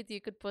happy, you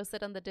could post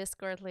it on the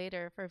Discord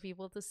later for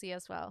people to see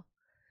as well.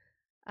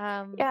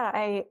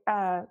 Yeah,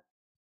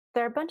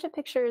 there are a bunch of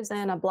pictures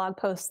in a blog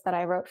post that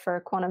I wrote for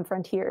Quantum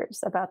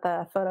Frontiers about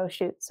the photo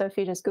shoot. So if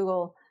you just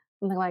Google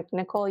something like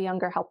Nicole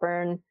Younger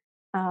Halpern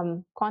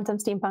quantum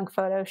steampunk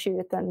photo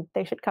shoot, then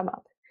they should come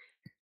up.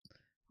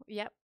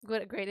 Yep,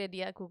 great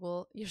idea.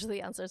 Google usually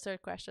answers their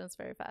questions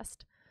very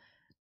fast.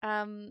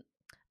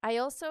 I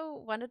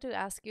also wanted to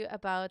ask you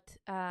about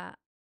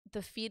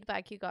the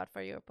feedback you got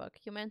for your book.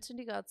 You mentioned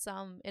you got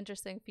some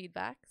interesting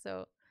feedback.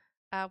 So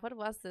what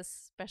was this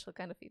special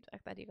kind of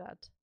feedback that you got?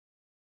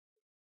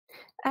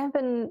 I've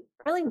been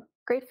really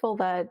grateful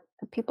that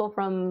people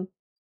from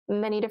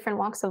many different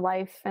walks of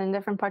life and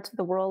different parts of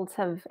the world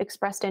have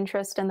expressed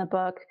interest in the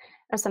book.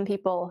 There's some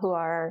people who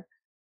are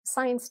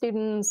science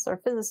students or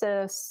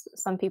physicists,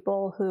 some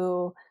people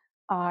who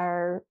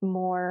are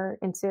more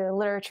into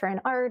literature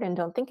and art and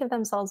don't think of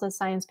themselves as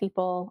science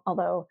people,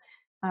 although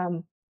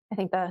I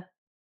think the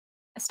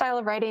style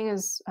of writing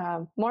is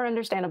more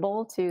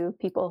understandable to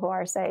people who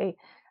are, say,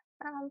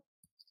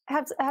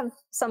 have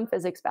some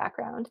physics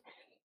background.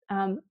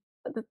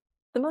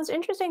 The most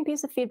interesting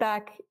piece of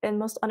feedback and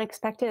most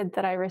unexpected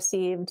that I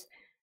received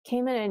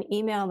came in an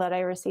email that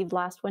I received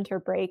last winter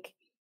break.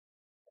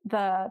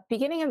 The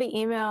beginning of the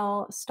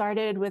email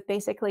started with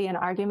basically an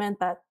argument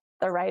that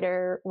the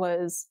writer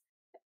was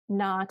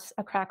not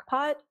a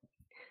crackpot.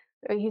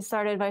 He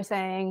started by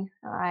saying,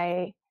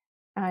 I'm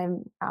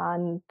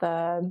on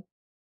the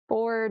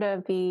board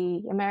of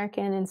the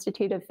American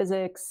Institute of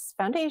Physics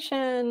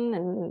Foundation,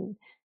 and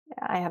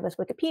I have this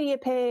Wikipedia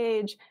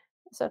page.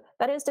 So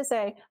that is to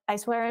say, I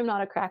swear I'm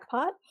not a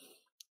crackpot.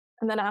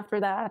 And then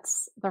after that,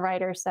 the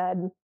writer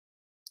said,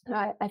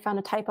 I found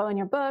a typo in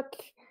your book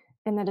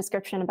in the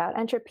description about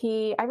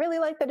entropy. I really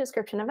like the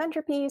description of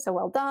entropy, so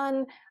well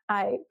done.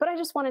 But I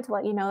just wanted to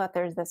let you know that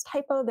there's this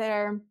typo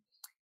there.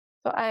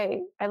 So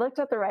I looked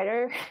at the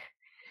writer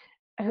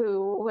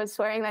who was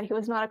swearing that he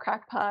was not a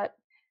crackpot,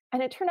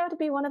 and it turned out to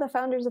be one of the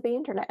founders of the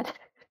internet.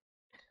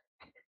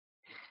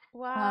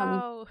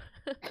 Wow.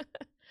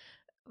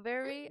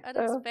 Very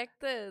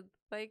unexpected.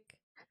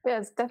 Yeah,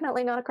 it's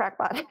definitely not a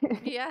crackpot.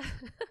 Yeah.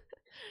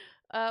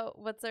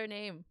 What's her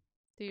name?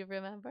 Do you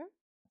remember?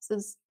 This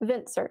is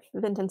Vint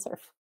and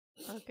Surf.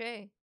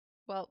 Okay.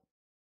 Well,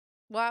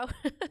 wow.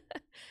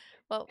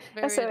 Well,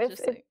 very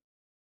interesting.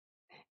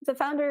 If the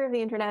founder of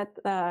the internet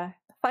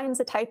finds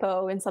a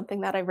typo in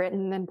something that I've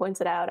written and points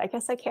it out, I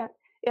guess I can't.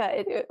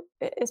 Yeah,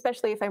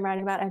 especially if I'm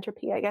writing about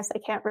entropy, I guess I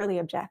can't really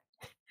object.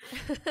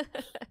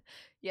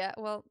 Yeah,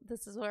 well,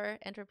 this is where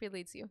entropy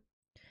leads you.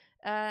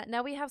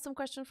 Now we have some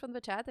questions from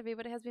the chat.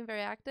 Everybody has been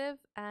very active,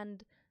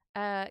 and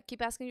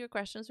keep asking your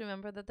questions.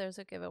 Remember that there's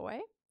a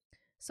giveaway.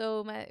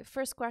 So my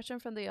first question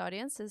from the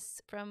audience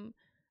is from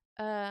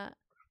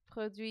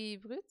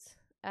Produit Brut.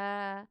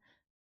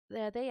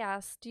 They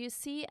ask, do you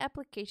see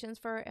applications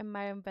for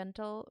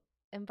environmental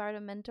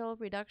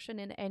reduction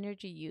in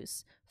energy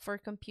use for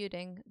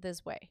computing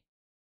this way?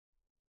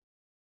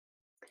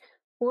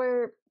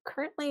 We're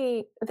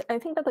currently, I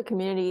think that the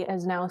community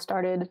has now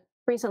started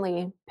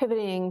recently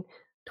pivoting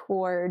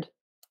toward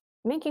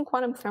making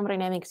quantum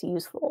thermodynamics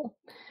useful.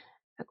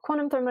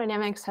 Quantum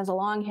thermodynamics has a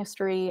long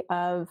history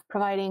of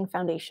providing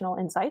foundational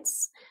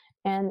insights,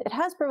 and it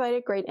has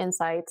provided great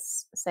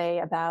insights, say,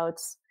 about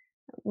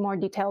more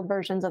detailed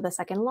versions of the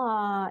second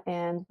law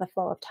and the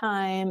flow of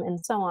time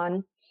and so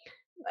on.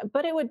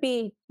 But it would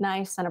be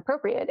nice and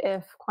appropriate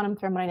if quantum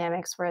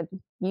thermodynamics were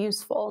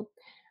useful.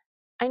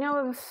 I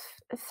know of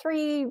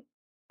three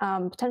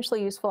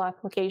potentially useful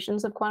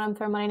applications of quantum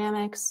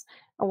thermodynamics.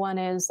 One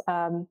is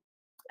a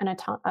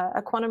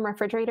quantum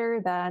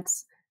refrigerator that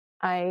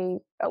I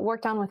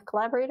worked on with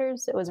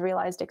collaborators. It was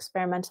realized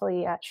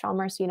experimentally at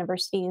Chalmers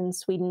University in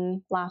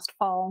Sweden last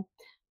fall.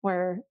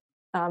 We're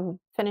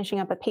finishing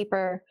up a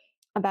paper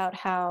about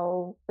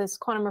how this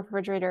quantum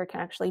refrigerator can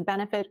actually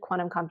benefit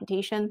quantum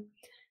computation.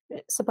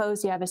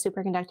 Suppose you have a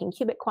superconducting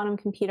qubit quantum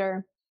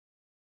computer.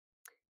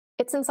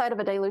 It's inside of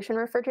a dilution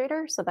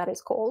refrigerator, so that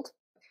is cold.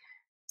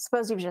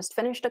 Suppose you've just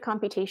finished a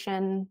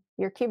computation.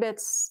 Your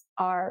qubits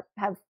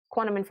have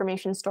quantum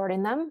information stored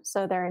in them,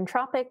 so they're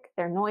entropic,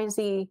 they're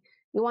noisy.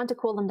 You want to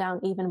cool them down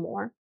even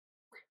more.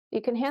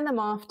 You can hand them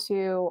off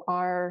to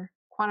our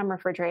quantum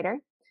refrigerator,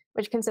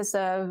 which consists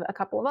of a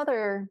couple of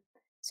other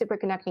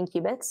superconducting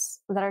qubits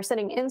that are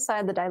sitting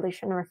inside the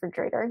dilution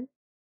refrigerator.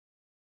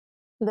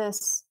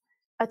 This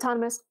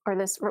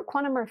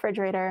quantum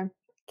refrigerator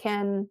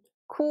can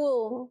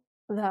cool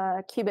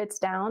the qubits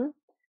down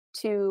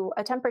to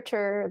a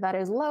temperature that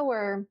is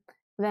lower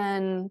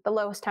than the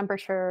lowest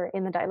temperature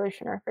in the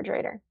dilution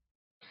refrigerator.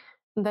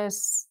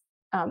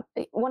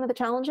 One of the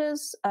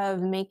challenges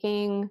of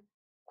making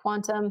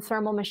quantum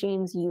thermal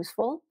machines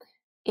useful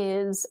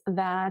is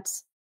that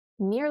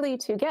merely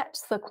to get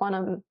the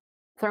quantum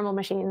thermal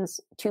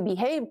machines to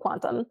behave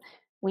quantum,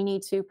 we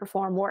need to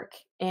perform work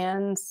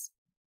and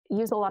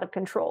use a lot of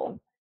control,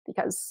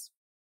 because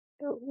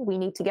we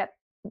need to get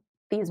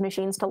these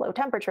machines to low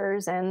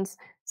temperatures, and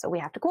so we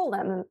have to cool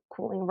them, and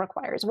cooling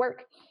requires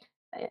work.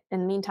 In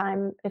the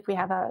meantime, if we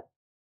have a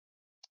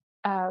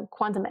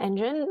quantum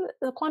engine,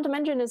 the quantum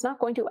engine is not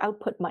going to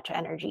output much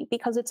energy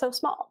because it's so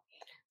small.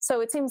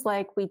 So it seems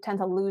like we tend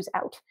to lose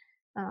out.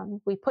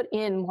 We put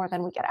in more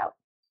than we get out.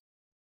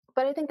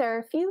 But I think there are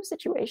a few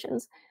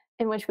situations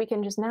in which we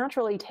can just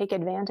naturally take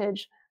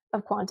advantage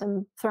of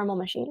quantum thermal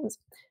machines.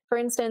 For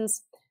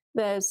instance,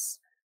 this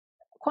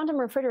quantum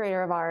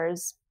refrigerator of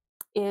ours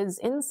is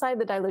inside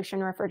the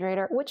dilution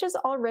refrigerator, which is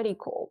already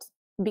cold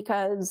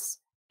because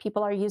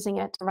people are using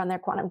it to run their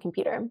quantum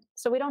computer.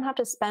 So we don't have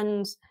to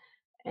spend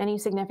any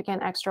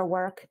significant extra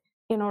work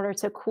in order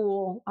to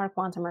cool our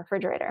quantum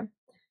refrigerator.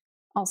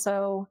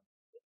 Also,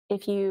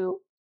 if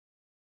you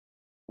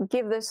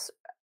give this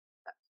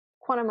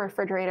quantum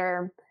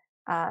refrigerator,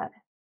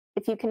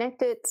 if you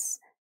connect it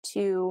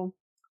to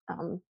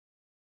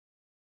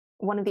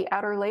one of the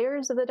outer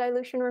layers of the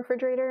dilution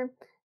refrigerator,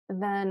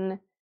 then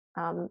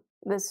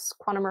this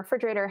quantum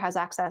refrigerator has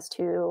access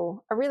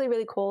to a really,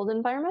 really cold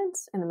environment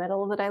in the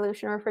middle of the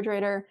dilution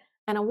refrigerator,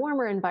 and a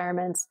warmer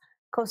environment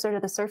closer to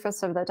the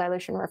surface of the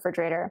dilution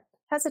refrigerator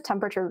has a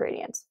temperature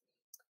gradient.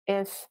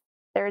 If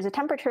there is a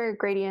temperature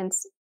gradient,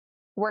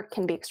 work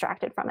can be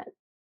extracted from it.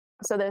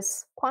 So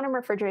this quantum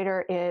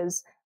refrigerator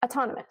is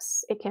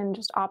autonomous. It can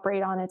just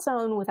operate on its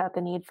own without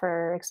the need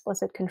for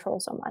explicit control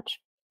so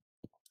much.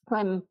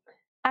 I'm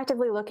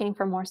actively looking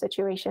for more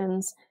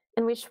situations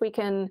in which we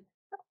can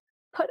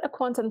put a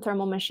quantum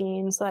thermal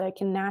machine so that it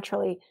can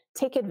naturally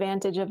take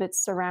advantage of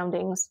its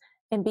surroundings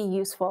and be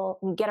useful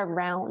and get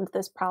around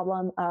this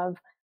problem of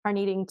our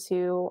needing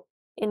to,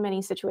 in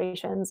many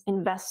situations,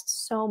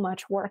 invest so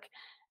much work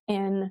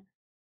in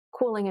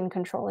cooling and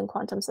controlling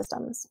quantum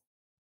systems.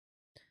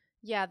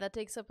 Yeah, that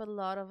takes up a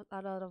lot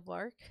of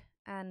work,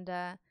 and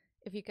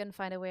if you can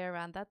find a way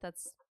around that,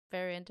 that's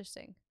very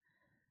interesting.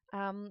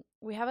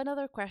 We have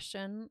another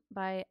question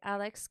by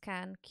Alex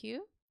Can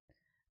Q.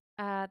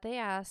 They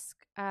ask,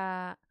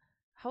 how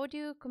would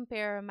you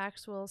compare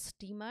Maxwell's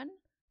daemon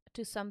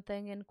to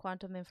something in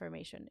quantum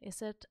information?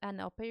 Is it an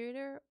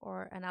operator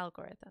or an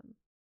algorithm?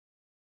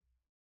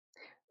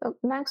 So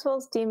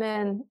Maxwell's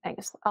daemon, I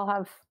guess I'll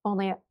have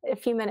only a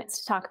few minutes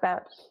to talk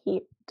about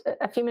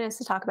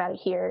it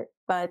here,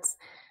 but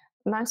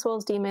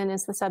Maxwell's daemon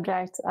is the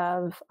subject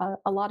of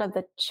a lot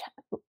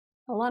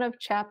of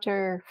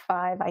chapter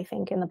 5, I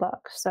think, in the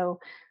book.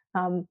 So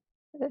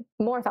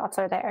more thoughts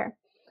are there.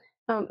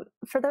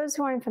 For those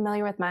who aren't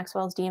familiar with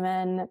Maxwell's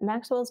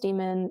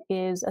daemon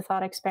is a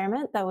thought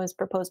experiment that was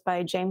proposed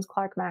by James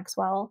Clerk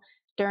Maxwell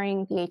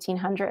during the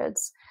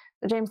 1800s.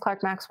 James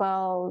Clerk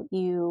Maxwell,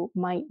 you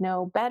might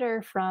know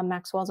better from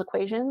Maxwell's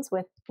equations,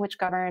 which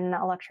govern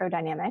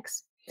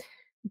electrodynamics.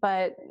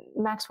 But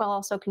Maxwell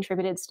also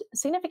contributed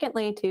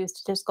significantly to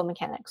statistical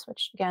mechanics,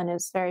 which again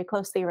is very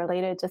closely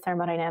related to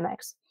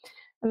thermodynamics.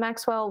 And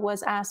Maxwell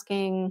was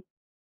kind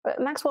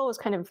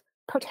of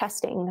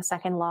protesting the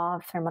second law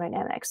of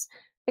thermodynamics.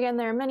 Again,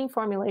 there are many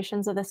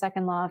formulations of the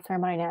second law of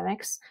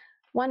thermodynamics.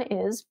 One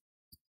is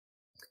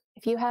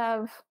if you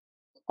have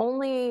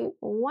only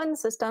one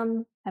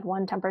system at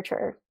one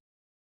temperature,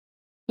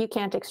 you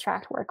can't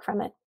extract work from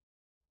it.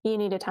 You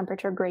need a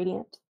temperature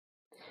gradient.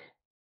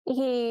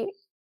 He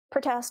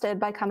protested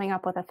by coming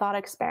up with a thought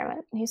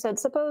experiment. He said,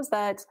 suppose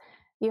that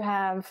you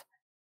have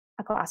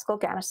a classical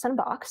Gaddison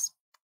box,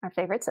 our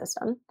favorite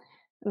system.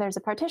 And there's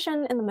a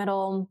partition in the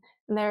middle,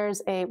 and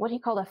there's what he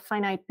called a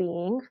finite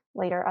being,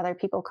 later other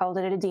people called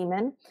it a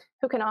daemon,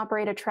 who can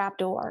operate a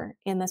trapdoor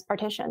in this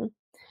partition.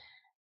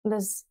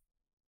 This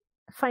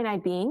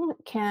finite being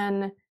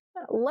can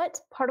let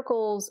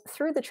particles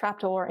through the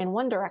trapdoor in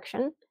one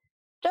direction,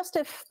 just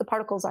if the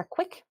particles are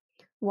quick,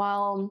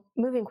 while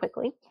moving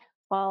quickly,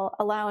 while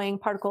allowing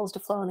particles to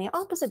flow in the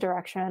opposite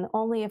direction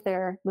only if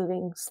they're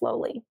moving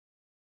slowly.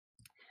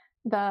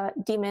 The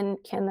daemon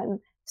can then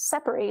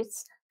separate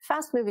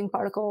fast-moving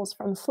particles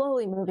from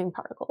slowly moving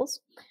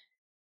particles.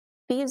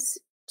 These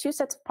two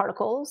sets of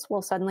particles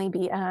will suddenly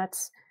be at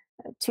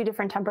two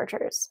different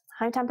temperatures,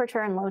 high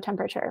temperature and low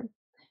temperature.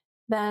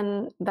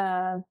 Then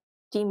the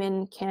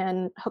daemon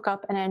can hook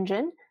up an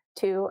engine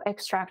to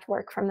extract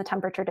work from the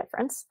temperature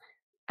difference.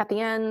 At the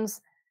end,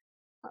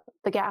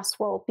 the gas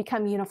will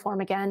become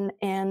uniform again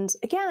and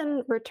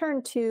again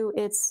return to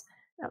its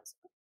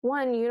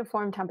one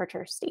uniform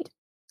temperature state.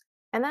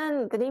 And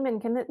then the daemon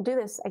can do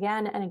this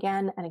again and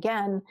again and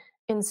again,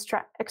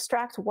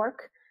 extract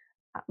work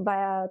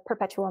via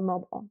perpetuum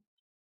mobile,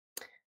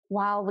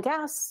 while the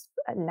gas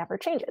never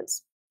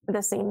changes.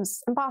 This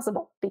seems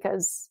impossible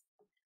because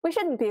we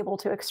shouldn't be able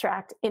to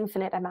extract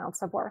infinite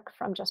amounts of work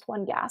from just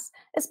one gas,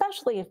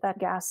 especially if that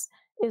gas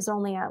is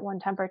only at one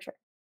temperature.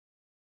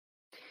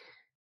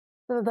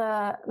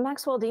 The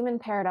Maxwell-Daemon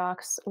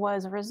paradox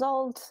was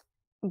resolved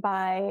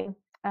by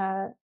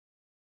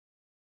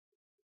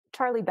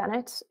Charlie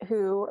Bennett,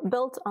 who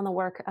built on the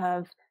work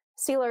of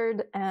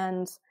Szilard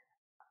and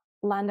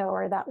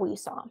Landauer that we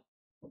saw.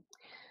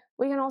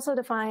 We can also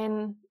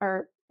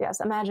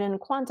imagine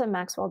quantum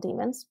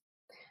Maxwell-Daemons.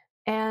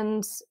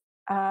 And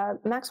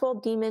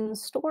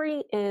Maxwell-Daemon's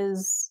story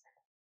is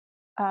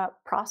a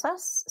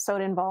process, so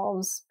it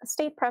involves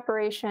state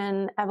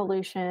preparation,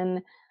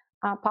 evolution,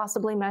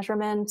 possibly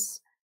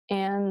measurements,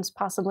 and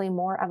possibly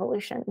more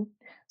evolution.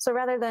 So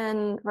rather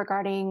than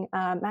regarding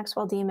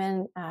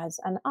Maxwell-Daemon as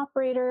an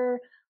operator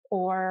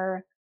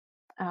or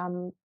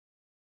some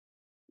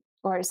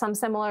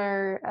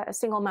similar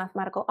single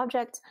mathematical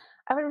object,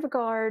 I would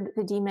regard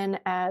the daemon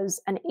as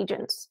an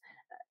agent.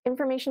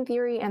 Information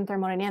theory and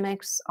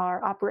thermodynamics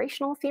are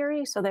operational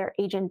theory, so they're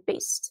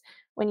agent-based.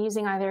 When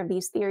using either of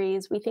these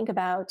theories, we think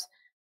about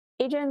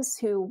agents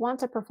who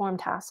want to perform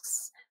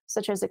tasks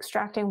such as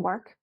extracting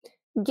work,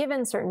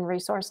 given certain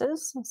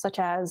resources, such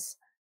as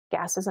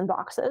gases and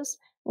boxes.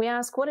 We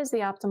ask, what is the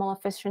optimal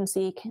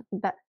efficiency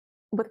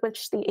with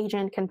which the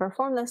agent can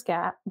perform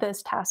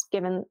this task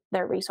given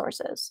their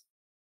resources?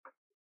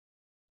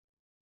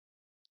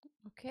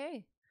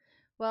 Okay.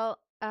 Well,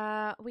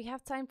 we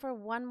have time for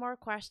one more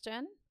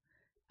question.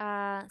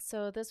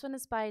 So this one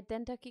is by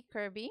Dentucky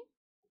Kirby.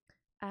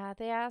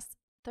 They asked,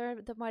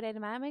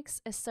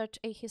 thermodynamics is such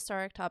a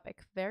historic topic,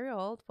 very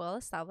old, well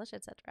established,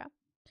 etc.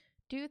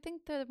 Do you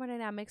think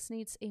thermodynamics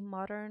needs a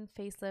modern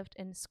facelift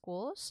in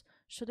schools?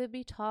 Should it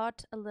be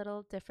taught a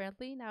little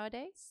differently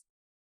nowadays?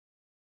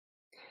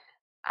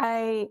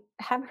 I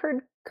have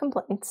heard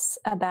complaints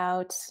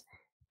about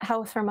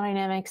how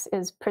thermodynamics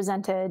is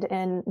presented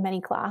in many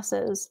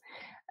classes.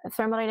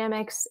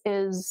 Thermodynamics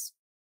is,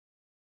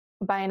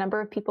 by a number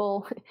of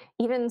people,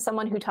 even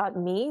someone who taught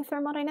me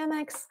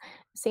thermodynamics,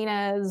 seen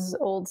as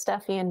old,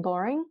 stuffy, and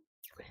boring.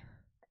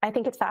 I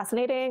think it's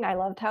fascinating. I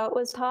loved how it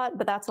was taught,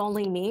 but that's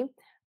only me.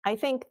 I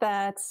think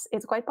that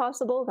it's quite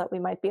possible that we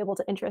might be able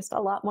to interest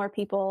a lot more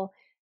people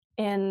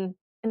in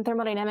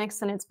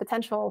thermodynamics and its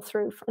potential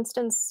through, for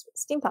instance,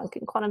 steampunk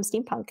and quantum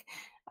steampunk.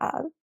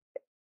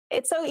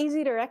 It's so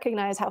easy to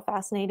recognize how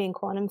fascinating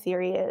quantum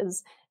theory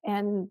is,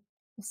 and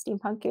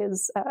steampunk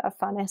is a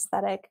fun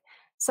aesthetic.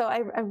 So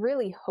I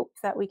really hope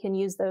that we can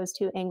use those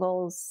two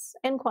angles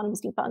in quantum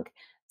steampunk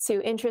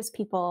to interest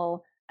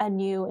people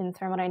anew in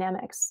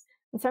thermodynamics.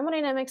 And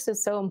thermodynamics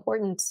is so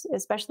important,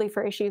 especially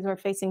for issues we're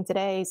facing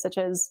today, such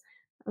as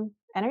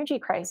energy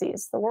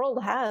crises. The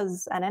world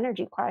has an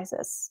energy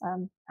crisis,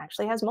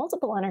 actually has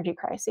multiple energy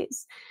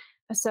crises.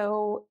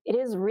 So it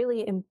is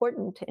really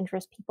important to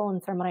interest people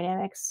in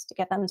thermodynamics, to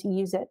get them to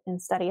use it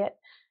and study it.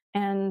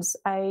 And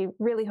I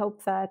really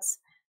hope that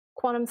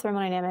quantum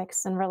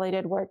thermodynamics and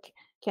related work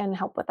can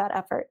help with that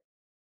effort.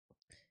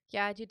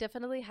 Yeah, you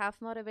definitely have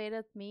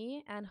motivated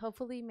me and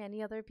hopefully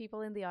many other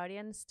people in the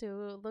audience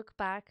to look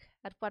back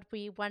at what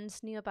we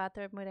once knew about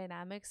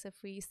thermodynamics if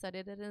we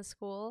studied it in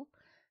school.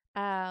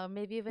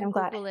 Maybe even I'm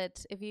glad. Google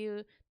it. If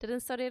you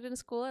didn't study it in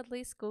school, at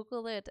least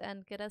Google it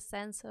and get a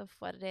sense of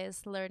what it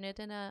is. Learn it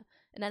in an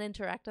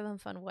interactive and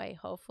fun way,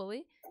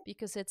 hopefully,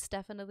 because it's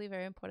definitely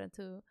very important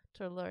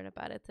to learn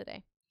about it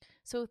today.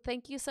 So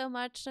thank you so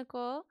much,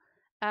 Nicole.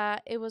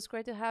 It was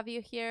great to have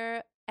you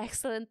here.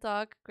 Excellent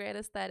talk, great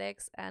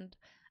aesthetics, and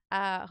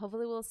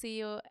hopefully we'll see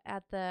you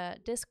at the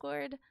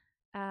Discord.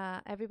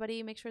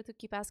 Everybody, make sure to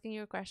keep asking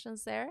your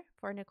questions there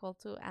for Nicole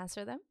to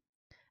answer them.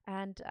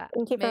 And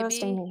Thank you for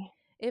hosting maybe me.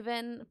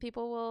 even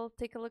people will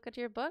take a look at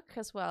your book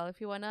as well.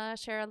 If you want to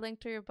share a link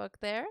to your book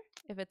there,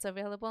 if it's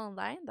available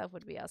online, that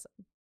would be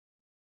awesome.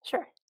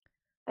 Sure.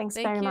 Thanks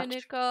Thank very you, much.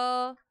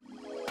 Nicole.